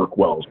that would work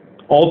well.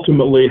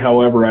 Ultimately,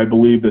 however, I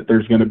believe that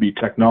there's going to be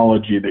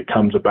technology that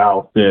comes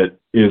about that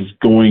is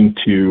going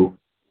to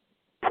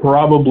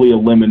probably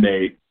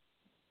eliminate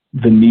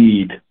the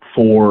need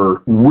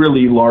for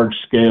really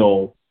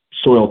large-scale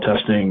soil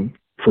testing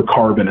for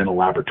carbon in a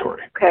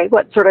laboratory. Okay,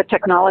 what sort of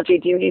technology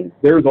do you need?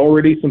 There's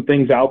already some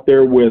things out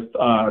there with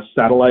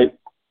satellite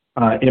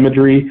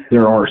imagery.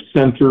 There are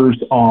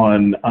sensors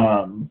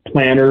on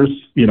planters,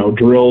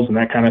 drills and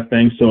that kind of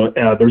thing. So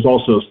there's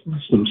also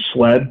some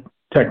SLED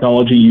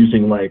technology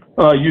using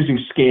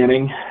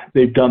scanning.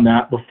 They've done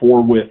that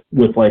before with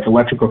like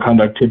electrical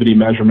conductivity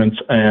measurements,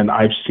 and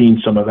I've seen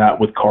some of that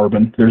with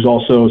carbon. There's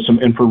also some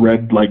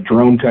infrared like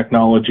drone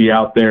technology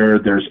out there.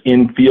 There's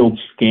in-field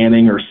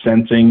scanning or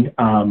sensing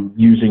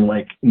using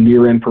like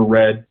near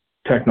infrared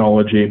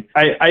technology.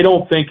 I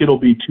don't think it'll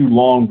be too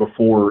long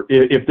before,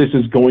 if this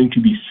is going to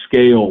be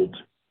scaled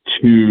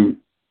to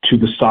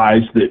the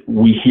size that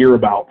we hear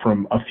about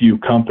from a few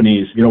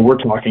companies, we're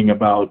talking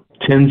about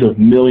tens of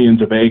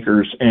millions of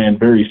acres and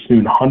very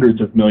soon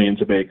hundreds of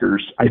millions of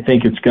acres. I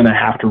think it's going to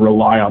have to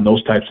rely on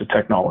those types of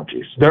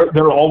technologies.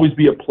 There'll always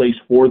be a place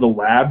for the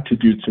lab to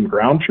do some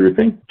ground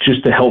truthing,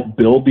 just to help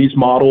build these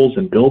models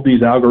and build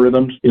these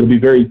algorithms. It'll be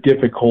very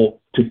difficult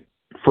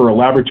for a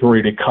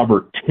laboratory to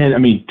cover 10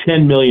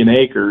 million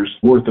acres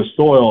worth of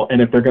soil.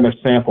 And if they're going to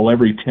sample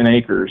every 10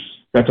 acres,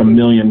 that's 1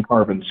 million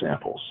carbon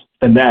samples.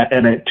 And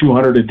at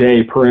 200 a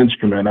day per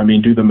instrument,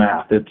 do the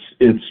math.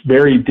 It's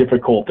very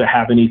difficult to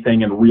have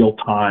anything in real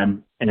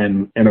time.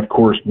 And of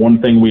course,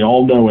 one thing we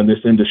all know in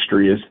this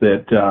industry is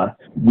that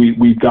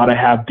we've got to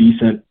have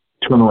decent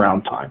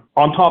turnaround time,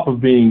 on top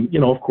of being,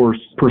 of course,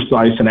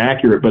 precise and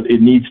accurate, but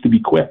it needs to be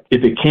quick.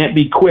 If it can't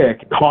be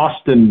quick,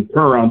 cost and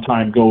turnaround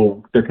time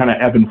they're kind of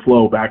ebb and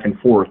flow back and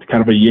forth,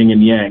 kind of a yin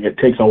and yang. It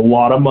takes a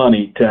lot of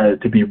money to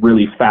be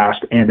really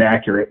fast and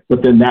accurate,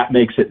 but then that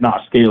makes it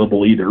not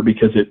scalable either,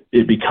 because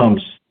it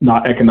becomes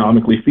not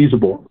economically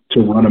feasible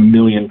to run 1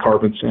 million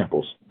carbon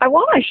samples. I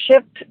want to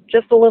shift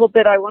just a little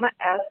bit. I want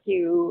to ask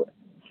you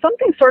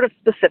something sort of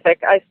specific.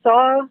 I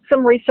saw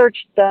some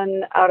research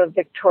done out of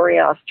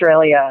Victoria,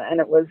 Australia, and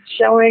it was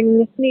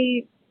showing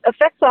the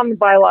effects on the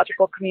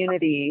biological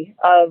community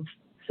of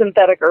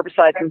synthetic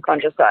herbicides and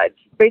fungicides.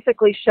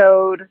 Basically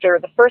showed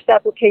the first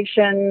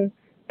application,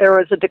 there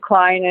was a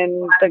decline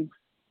in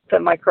the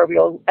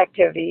microbial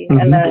activity,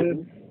 and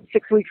then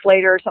 6 weeks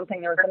later or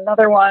something, there was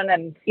another one,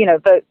 and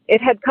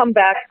it had come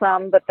back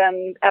some, but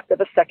then after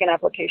the second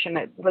application,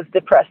 it was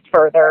depressed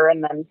further,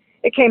 and then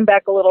it came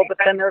back a little, but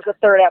then there was a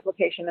third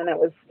application, and it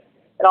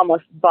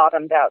almost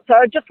bottomed out. So I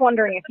was just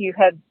wondering if you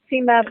had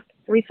seen that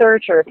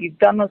research, or if you've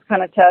done those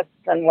kind of tests,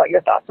 and what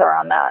your thoughts are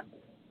on that.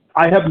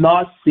 I have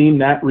not seen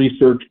that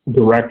research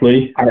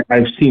directly.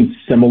 I've seen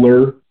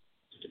similar.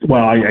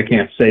 Well, I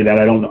can't say that.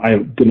 I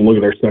didn't look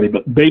at their study,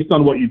 but based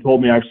on what you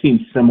told me, I've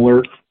seen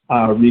similar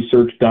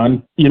research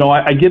done.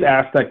 I get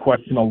asked that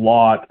question a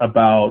lot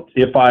about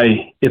if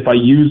I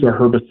use a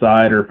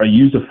herbicide, or if I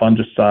use a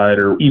fungicide,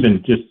 or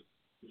even just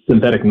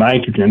synthetic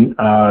nitrogen,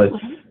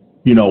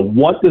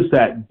 what does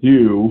that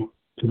do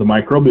to the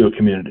microbial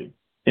community,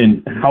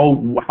 and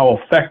how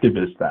effective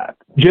is that?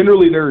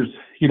 Generally, there's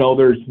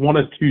one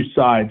of two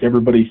sides.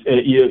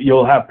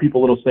 You'll have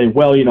people that'll say,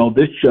 well,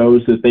 this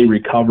shows that they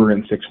recover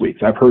in 6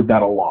 weeks. I've heard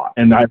that a lot,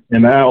 and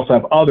I also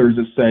have others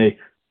that say,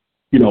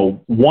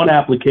 one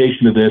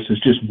application of this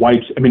it just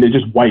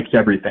wipes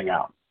everything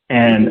out.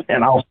 And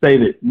I'll say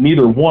that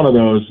neither one of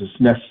those is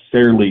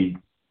necessarily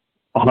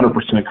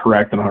 100%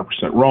 correct and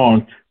 100%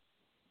 wrong.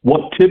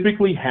 What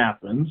typically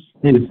happens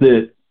is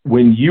that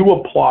when you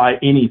apply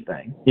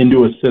anything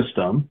into a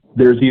system,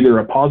 there's either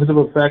a positive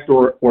effect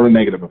or a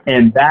negative effect.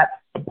 And that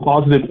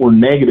positive or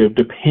negative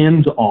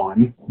depends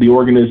on the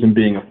organism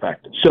being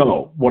affected.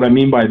 So what I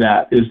mean by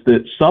that is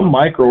that some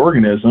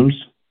microorganisms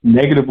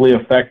negatively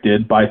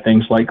affected by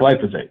things like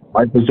glyphosate.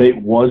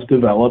 Glyphosate was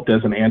developed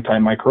as an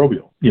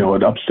antimicrobial.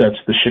 It upsets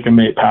the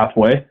shikimate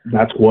pathway.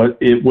 That's what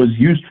it was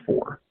used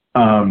for.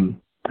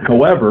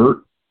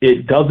 However,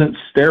 it doesn't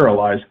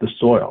sterilize the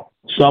soil.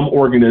 Some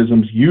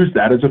organisms use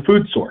that as a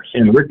food source.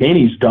 And Rick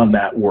Haney's done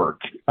that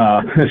work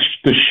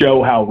to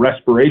show how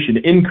respiration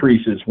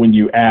increases when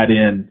you add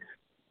in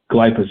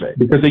glyphosate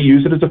because they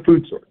use it as a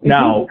food source.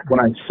 Now, when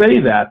I say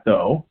that,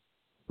 though,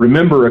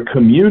 remember a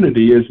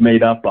community is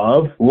made up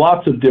of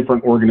lots of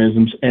different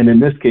organisms, and in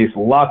this case,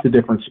 lots of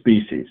different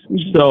species.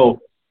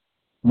 So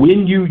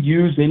when you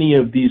use any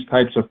of these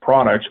types of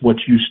products, what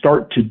you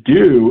start to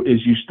do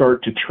is you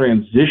start to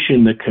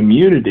transition the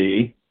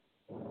community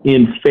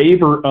in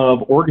favor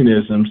of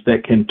organisms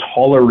that can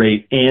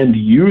tolerate and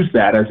use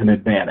that as an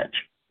advantage.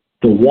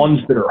 The ones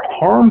that are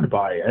harmed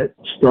by it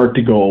start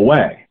to go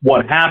away.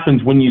 What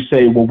happens when you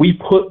say, well, we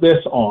put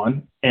this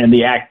on and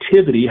the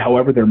activity,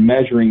 however they're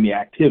measuring the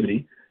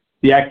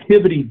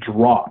activity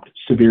dropped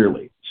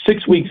severely.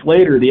 6 weeks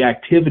later, the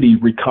activity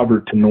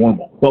recovered to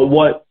normal. But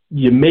what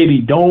you maybe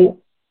don't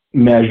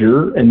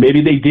measure, and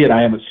maybe they did,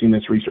 I haven't seen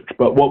this research,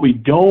 but what we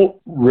don't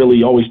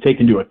really always take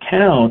into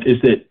account is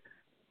that,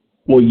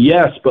 well,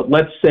 yes, but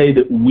let's say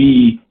that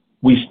we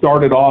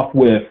started off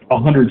with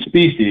 100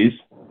 species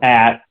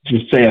at,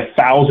 just say,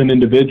 1,000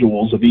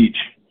 individuals of each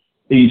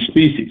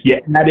species. You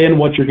add in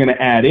what you're going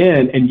to add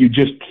in, and you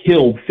just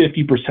killed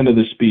 50% of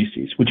the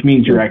species, which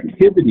means your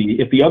activity,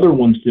 if the other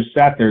ones just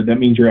sat there, that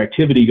means your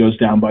activity goes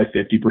down by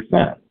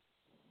 50%.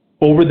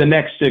 Over the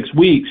next 6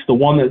 weeks, the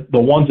ones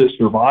that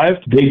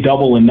survived, they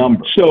double in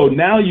number. So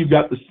now you've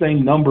got the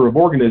same number of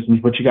organisms,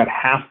 but you got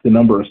half the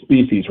number of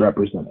species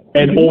represented.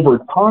 And over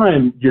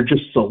time, you're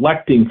just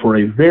selecting for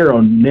a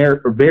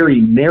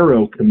very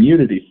narrow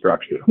community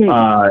structure.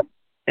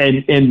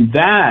 And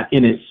that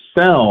in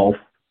itself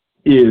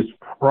is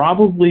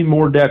probably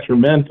more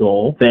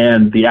detrimental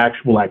than the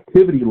actual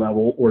activity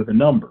level or the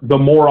number. The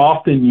more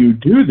often you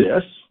do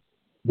this,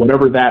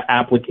 whatever that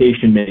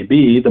application may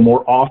be, the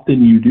more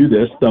often you do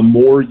this, the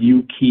more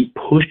you keep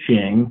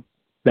pushing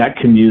that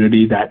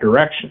community that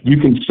direction. You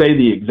can say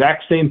the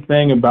exact same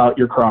thing about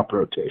your crop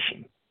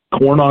rotation.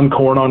 Corn on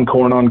corn on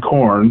corn on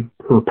corn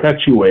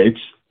perpetuates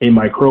a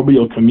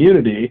microbial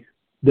community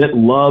that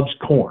loves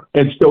corn.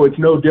 And so it's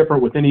no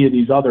different with any of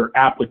these other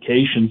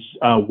applications,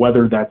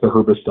 whether that's a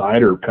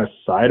herbicide or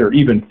pesticide or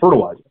even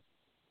fertilizer.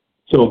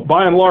 So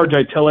by and large,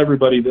 I tell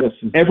everybody this: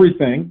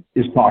 everything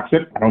is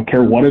toxic. I don't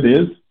care what it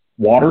is.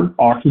 Water,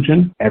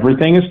 oxygen,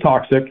 everything is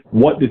toxic.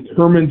 What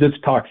determines its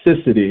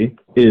toxicity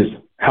is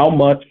how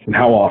much and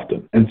how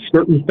often. And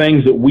certain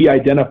things that we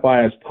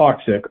identify as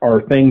toxic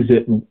are things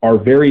that are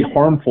very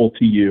harmful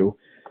to you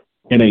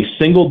in a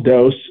single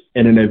dose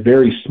and in a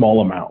very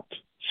small amount.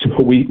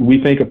 So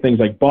we think of things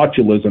like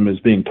botulism as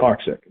being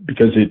toxic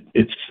because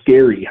it's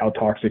scary how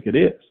toxic it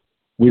is.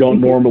 We don't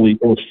normally,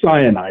 or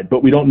cyanide,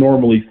 but we don't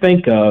normally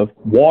think of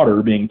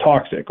water being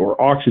toxic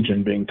or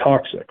oxygen being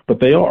toxic, but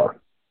they are.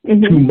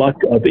 Too much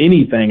of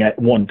anything at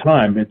one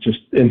time.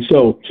 And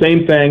so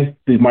same thing,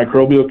 the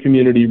microbial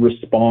community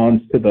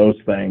responds to those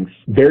things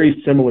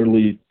very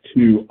similarly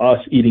to us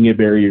eating a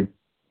very,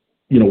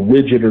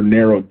 rigid or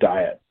narrow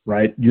diet,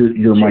 right?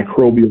 Your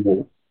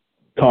microbial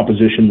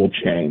composition will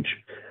change.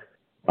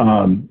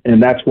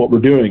 And that's what we're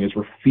doing is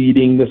we're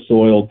feeding the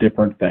soil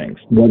different things,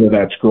 whether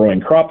that's growing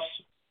crops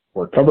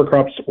or cover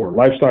crops or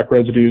livestock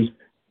residues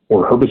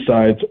or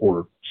herbicides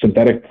or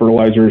synthetic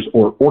fertilizers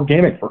or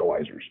organic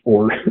fertilizers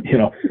or,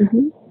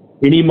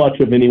 any much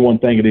of any one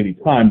thing at any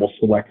time will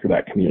select for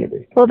that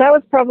community. Well, that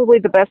was probably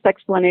the best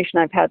explanation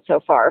I've had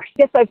so far.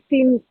 I guess I've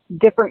seen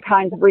different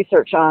kinds of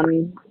research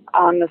on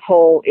this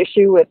whole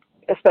issue with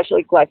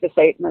especially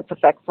glyphosate and its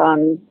effects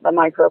on the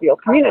microbial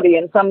community.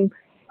 And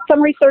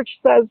some research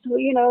says,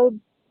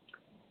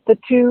 the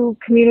two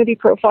community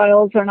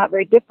profiles are not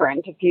very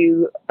different if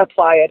you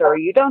apply it or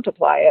you don't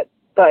apply it.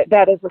 But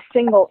that is a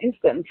single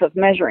instance of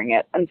measuring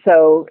it. And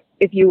so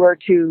if you were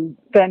to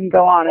then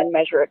go on and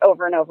measure it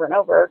over and over and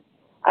over,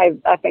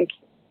 I think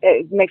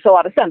it makes a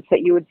lot of sense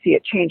that you would see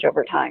it change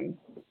over time.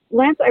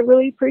 Lance, I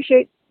really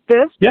appreciate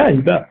this. Yeah,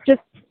 you bet.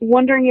 Just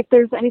wondering if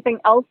there's anything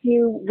else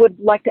you would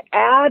like to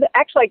add.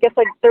 Actually, I guess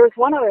there was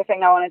one other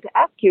thing I wanted to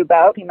ask you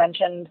about. You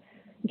mentioned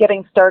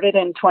getting started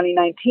in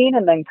 2019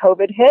 and then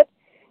COVID hit.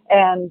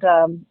 And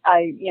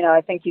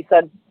I think you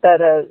said that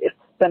it's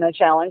been a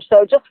challenge.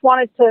 So just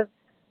wanted to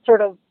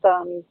sort of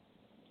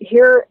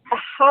hear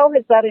how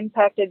has that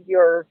impacted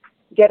your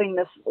getting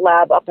this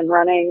lab up and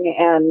running,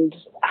 and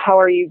how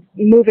are you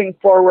moving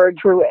forward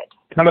through it?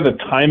 Kind of the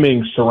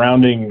timing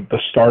surrounding the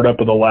startup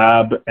of the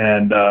lab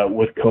and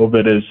with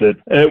COVID is that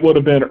it would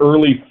have been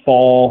early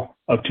fall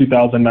of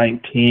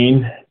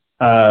 2019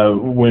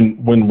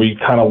 when we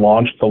kind of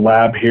launched the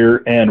lab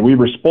here, and we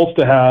were supposed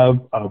to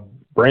have a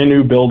brand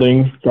new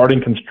building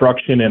starting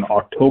construction in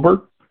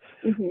October.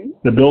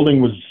 The building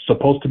was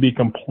supposed to be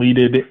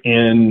completed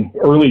in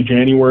early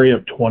January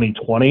of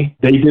 2020.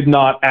 They did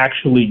not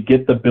actually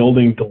get the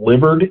building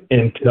delivered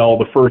until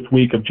the first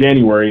week of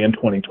January in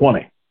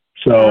 2020.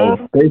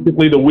 So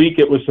basically the week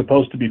it was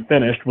supposed to be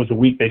finished was the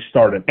week they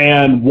started.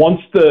 And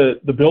once the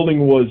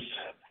building was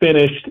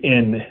finished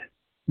in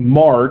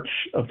March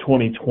of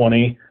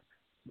 2020,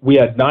 we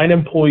had 9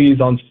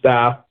 employees on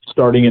staff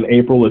starting in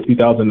April of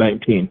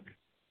 2019.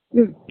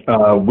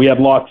 we had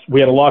a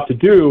lot to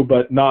do,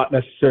 but not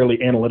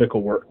necessarily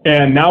analytical work.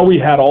 And now we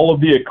had all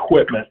of the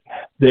equipment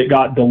that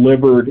got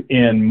delivered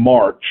in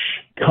March.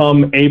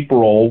 Come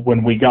April,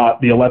 when we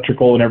got the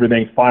electrical and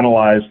everything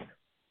finalized,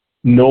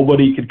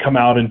 nobody could come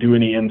out and do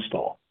any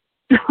install.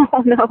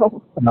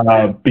 Oh,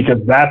 no. Because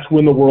that's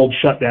when the world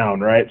shut down,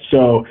 right?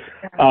 So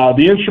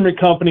the instrument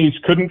companies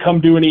couldn't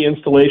come do any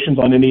installations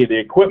on any of the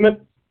equipment.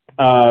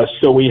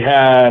 So we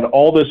had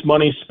all this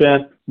money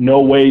spent,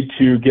 no way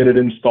to get it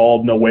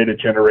installed, no way to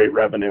generate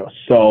revenue.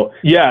 So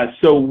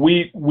so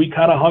we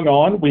kind of hung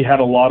on. We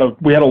had a lot of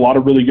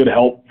really good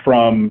help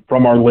from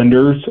our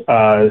lenders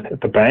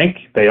at the bank.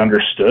 They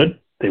understood.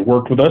 They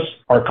worked with us.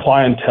 Our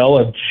clientele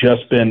have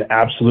just been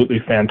absolutely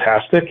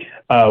fantastic.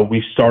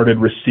 We started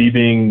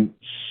receiving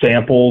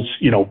samples,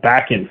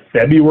 back in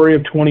February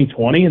of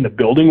 2020, and the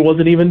building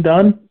wasn't even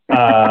done.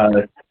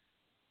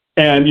 And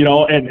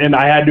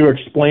I had to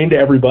explain to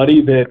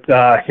everybody that,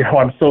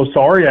 I'm so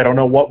sorry. I don't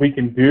know what we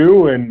can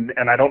do. And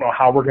I don't know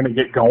how we're going to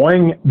get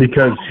going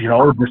because,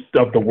 just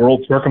of the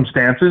world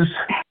circumstances.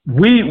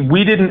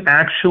 We didn't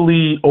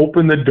actually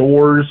open the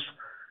doors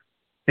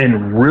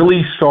and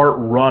really start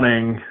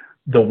running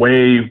the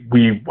way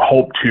we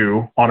hope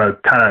to on a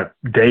kind of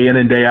day in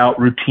and day out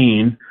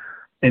routine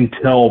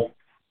until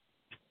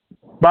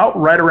about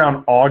right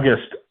around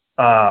August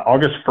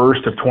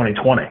 1st of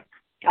 2020.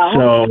 Oh.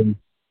 So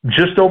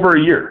just over a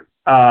year.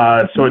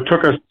 So it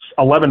took us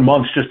 11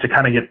 months just to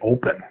kind of get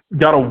open.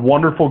 Got a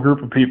wonderful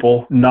group of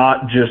people,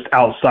 not just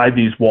outside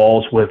these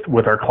walls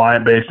with our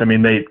client base. I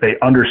mean, they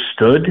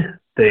understood.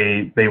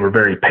 They were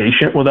very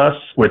patient with us,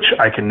 which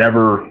I can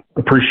never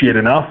appreciate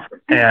enough.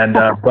 And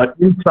but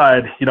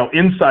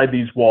inside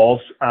these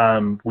walls,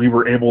 we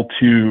were able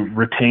to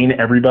retain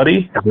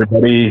everybody.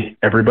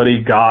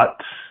 Everybody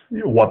got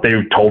what they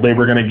told they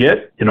were going to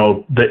get.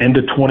 The end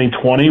of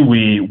 2020,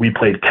 we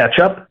played catch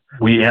up.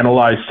 We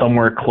analyzed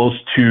somewhere close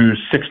to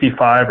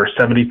 65 or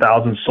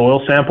 70,000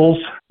 soil samples,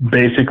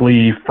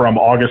 basically from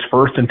August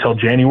 1st until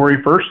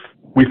January 1st.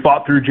 We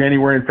fought through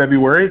January and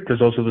February because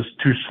those are the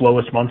two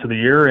slowest months of the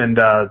year. And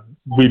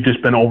we've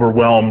just been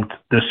overwhelmed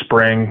this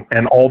spring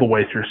and all the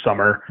way through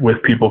summer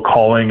with people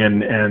calling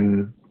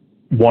and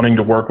wanting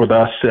to work with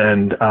us,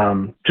 and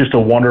just a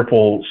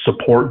wonderful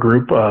support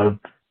group of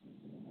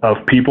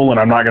people. And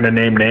I'm not going to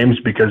name names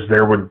because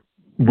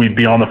we'd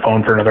be on the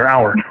phone for another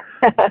hour.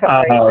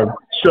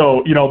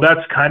 So,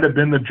 that's kind of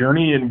been the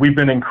journey, and we've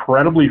been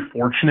incredibly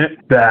fortunate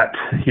that,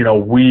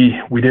 we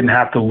didn't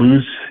have to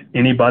lose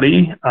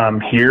anybody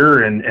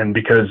here, and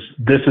because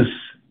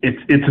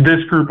it's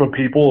this group of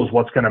people is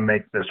what's going to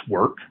make this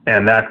work.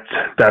 And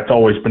that's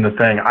always been the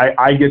thing.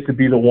 I get to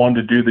be the one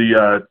to do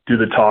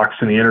the talks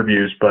and the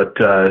interviews, but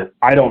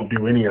I don't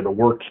do any of the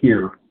work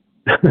here.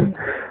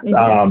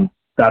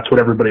 That's what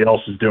everybody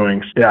else is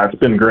doing. Yeah, it's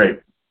been great.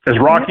 As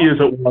rocky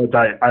as it was,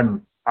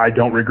 I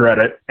don't regret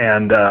it,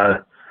 and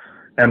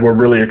we're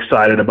really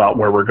excited about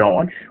where we're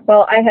going.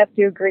 Well, I have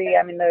to agree.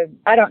 I mean,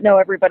 I don't know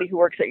everybody who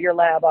works at your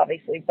lab,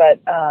 obviously,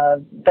 but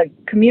the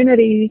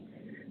community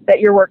that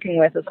you're working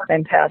with is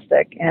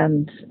fantastic,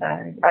 and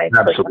I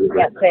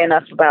can't say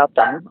enough about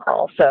them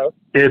also.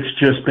 It's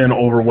just been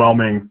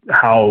overwhelming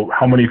how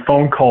many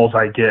phone calls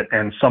I get,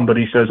 and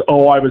somebody says,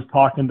 "Oh, I was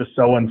talking to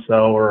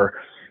so-and-so," or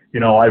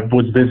I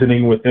was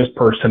visiting with this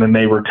person and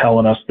they were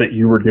telling us that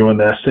you were doing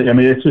this. I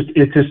mean, it's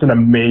just an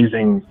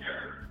amazing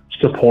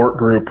support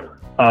group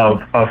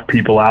of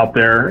people out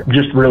there.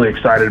 Just really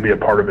excited to be a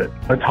part of it.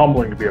 It's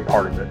humbling to be a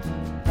part of it.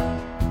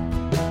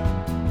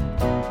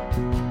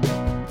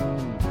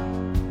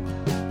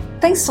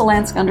 Thanks to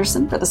Lance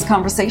Gunderson for this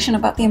conversation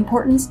about the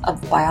importance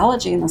of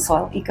biology in the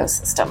soil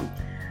ecosystem.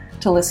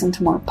 To listen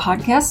to more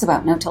podcasts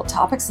about no-till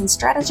topics and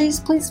strategies,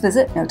 please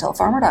visit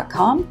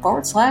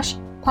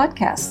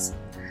notillfarmer.com/podcasts.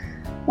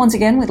 Once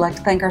again, we'd like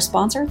to thank our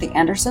sponsor, The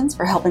Andersons,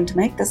 for helping to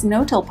make this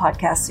No-Till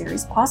podcast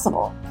series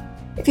possible.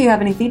 If you have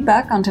any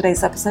feedback on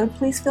today's episode,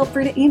 please feel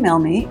free to email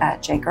me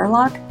at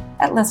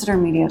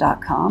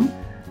jgarlock@lessitermedia.com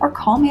or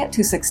call me at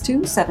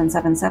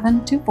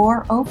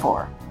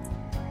 262-777-2404.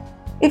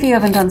 If you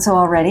haven't done so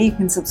already, you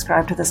can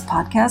subscribe to this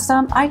podcast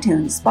on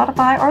iTunes,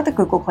 Spotify, or the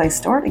Google Play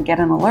Store to get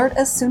an alert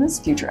as soon as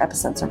future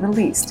episodes are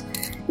released.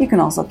 You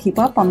can also keep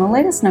up on the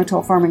latest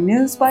no-till farming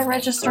news by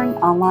registering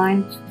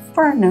online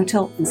for our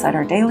No-Till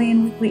Insider daily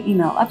and weekly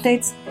email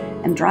updates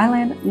and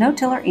Dryland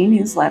No-Tiller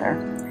e-newsletter.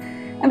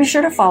 And be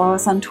sure to follow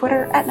us on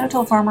Twitter at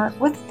No-Till Farmer,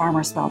 with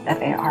farmer spelled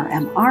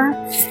F-A-R-M-R,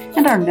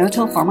 and our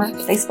No-Till Farmer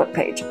Facebook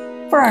page.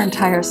 For our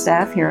entire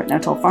staff here at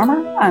No-Till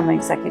Farmer, I'm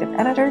Executive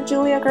Editor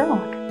Julia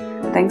Gerlach.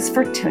 Thanks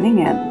for tuning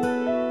in.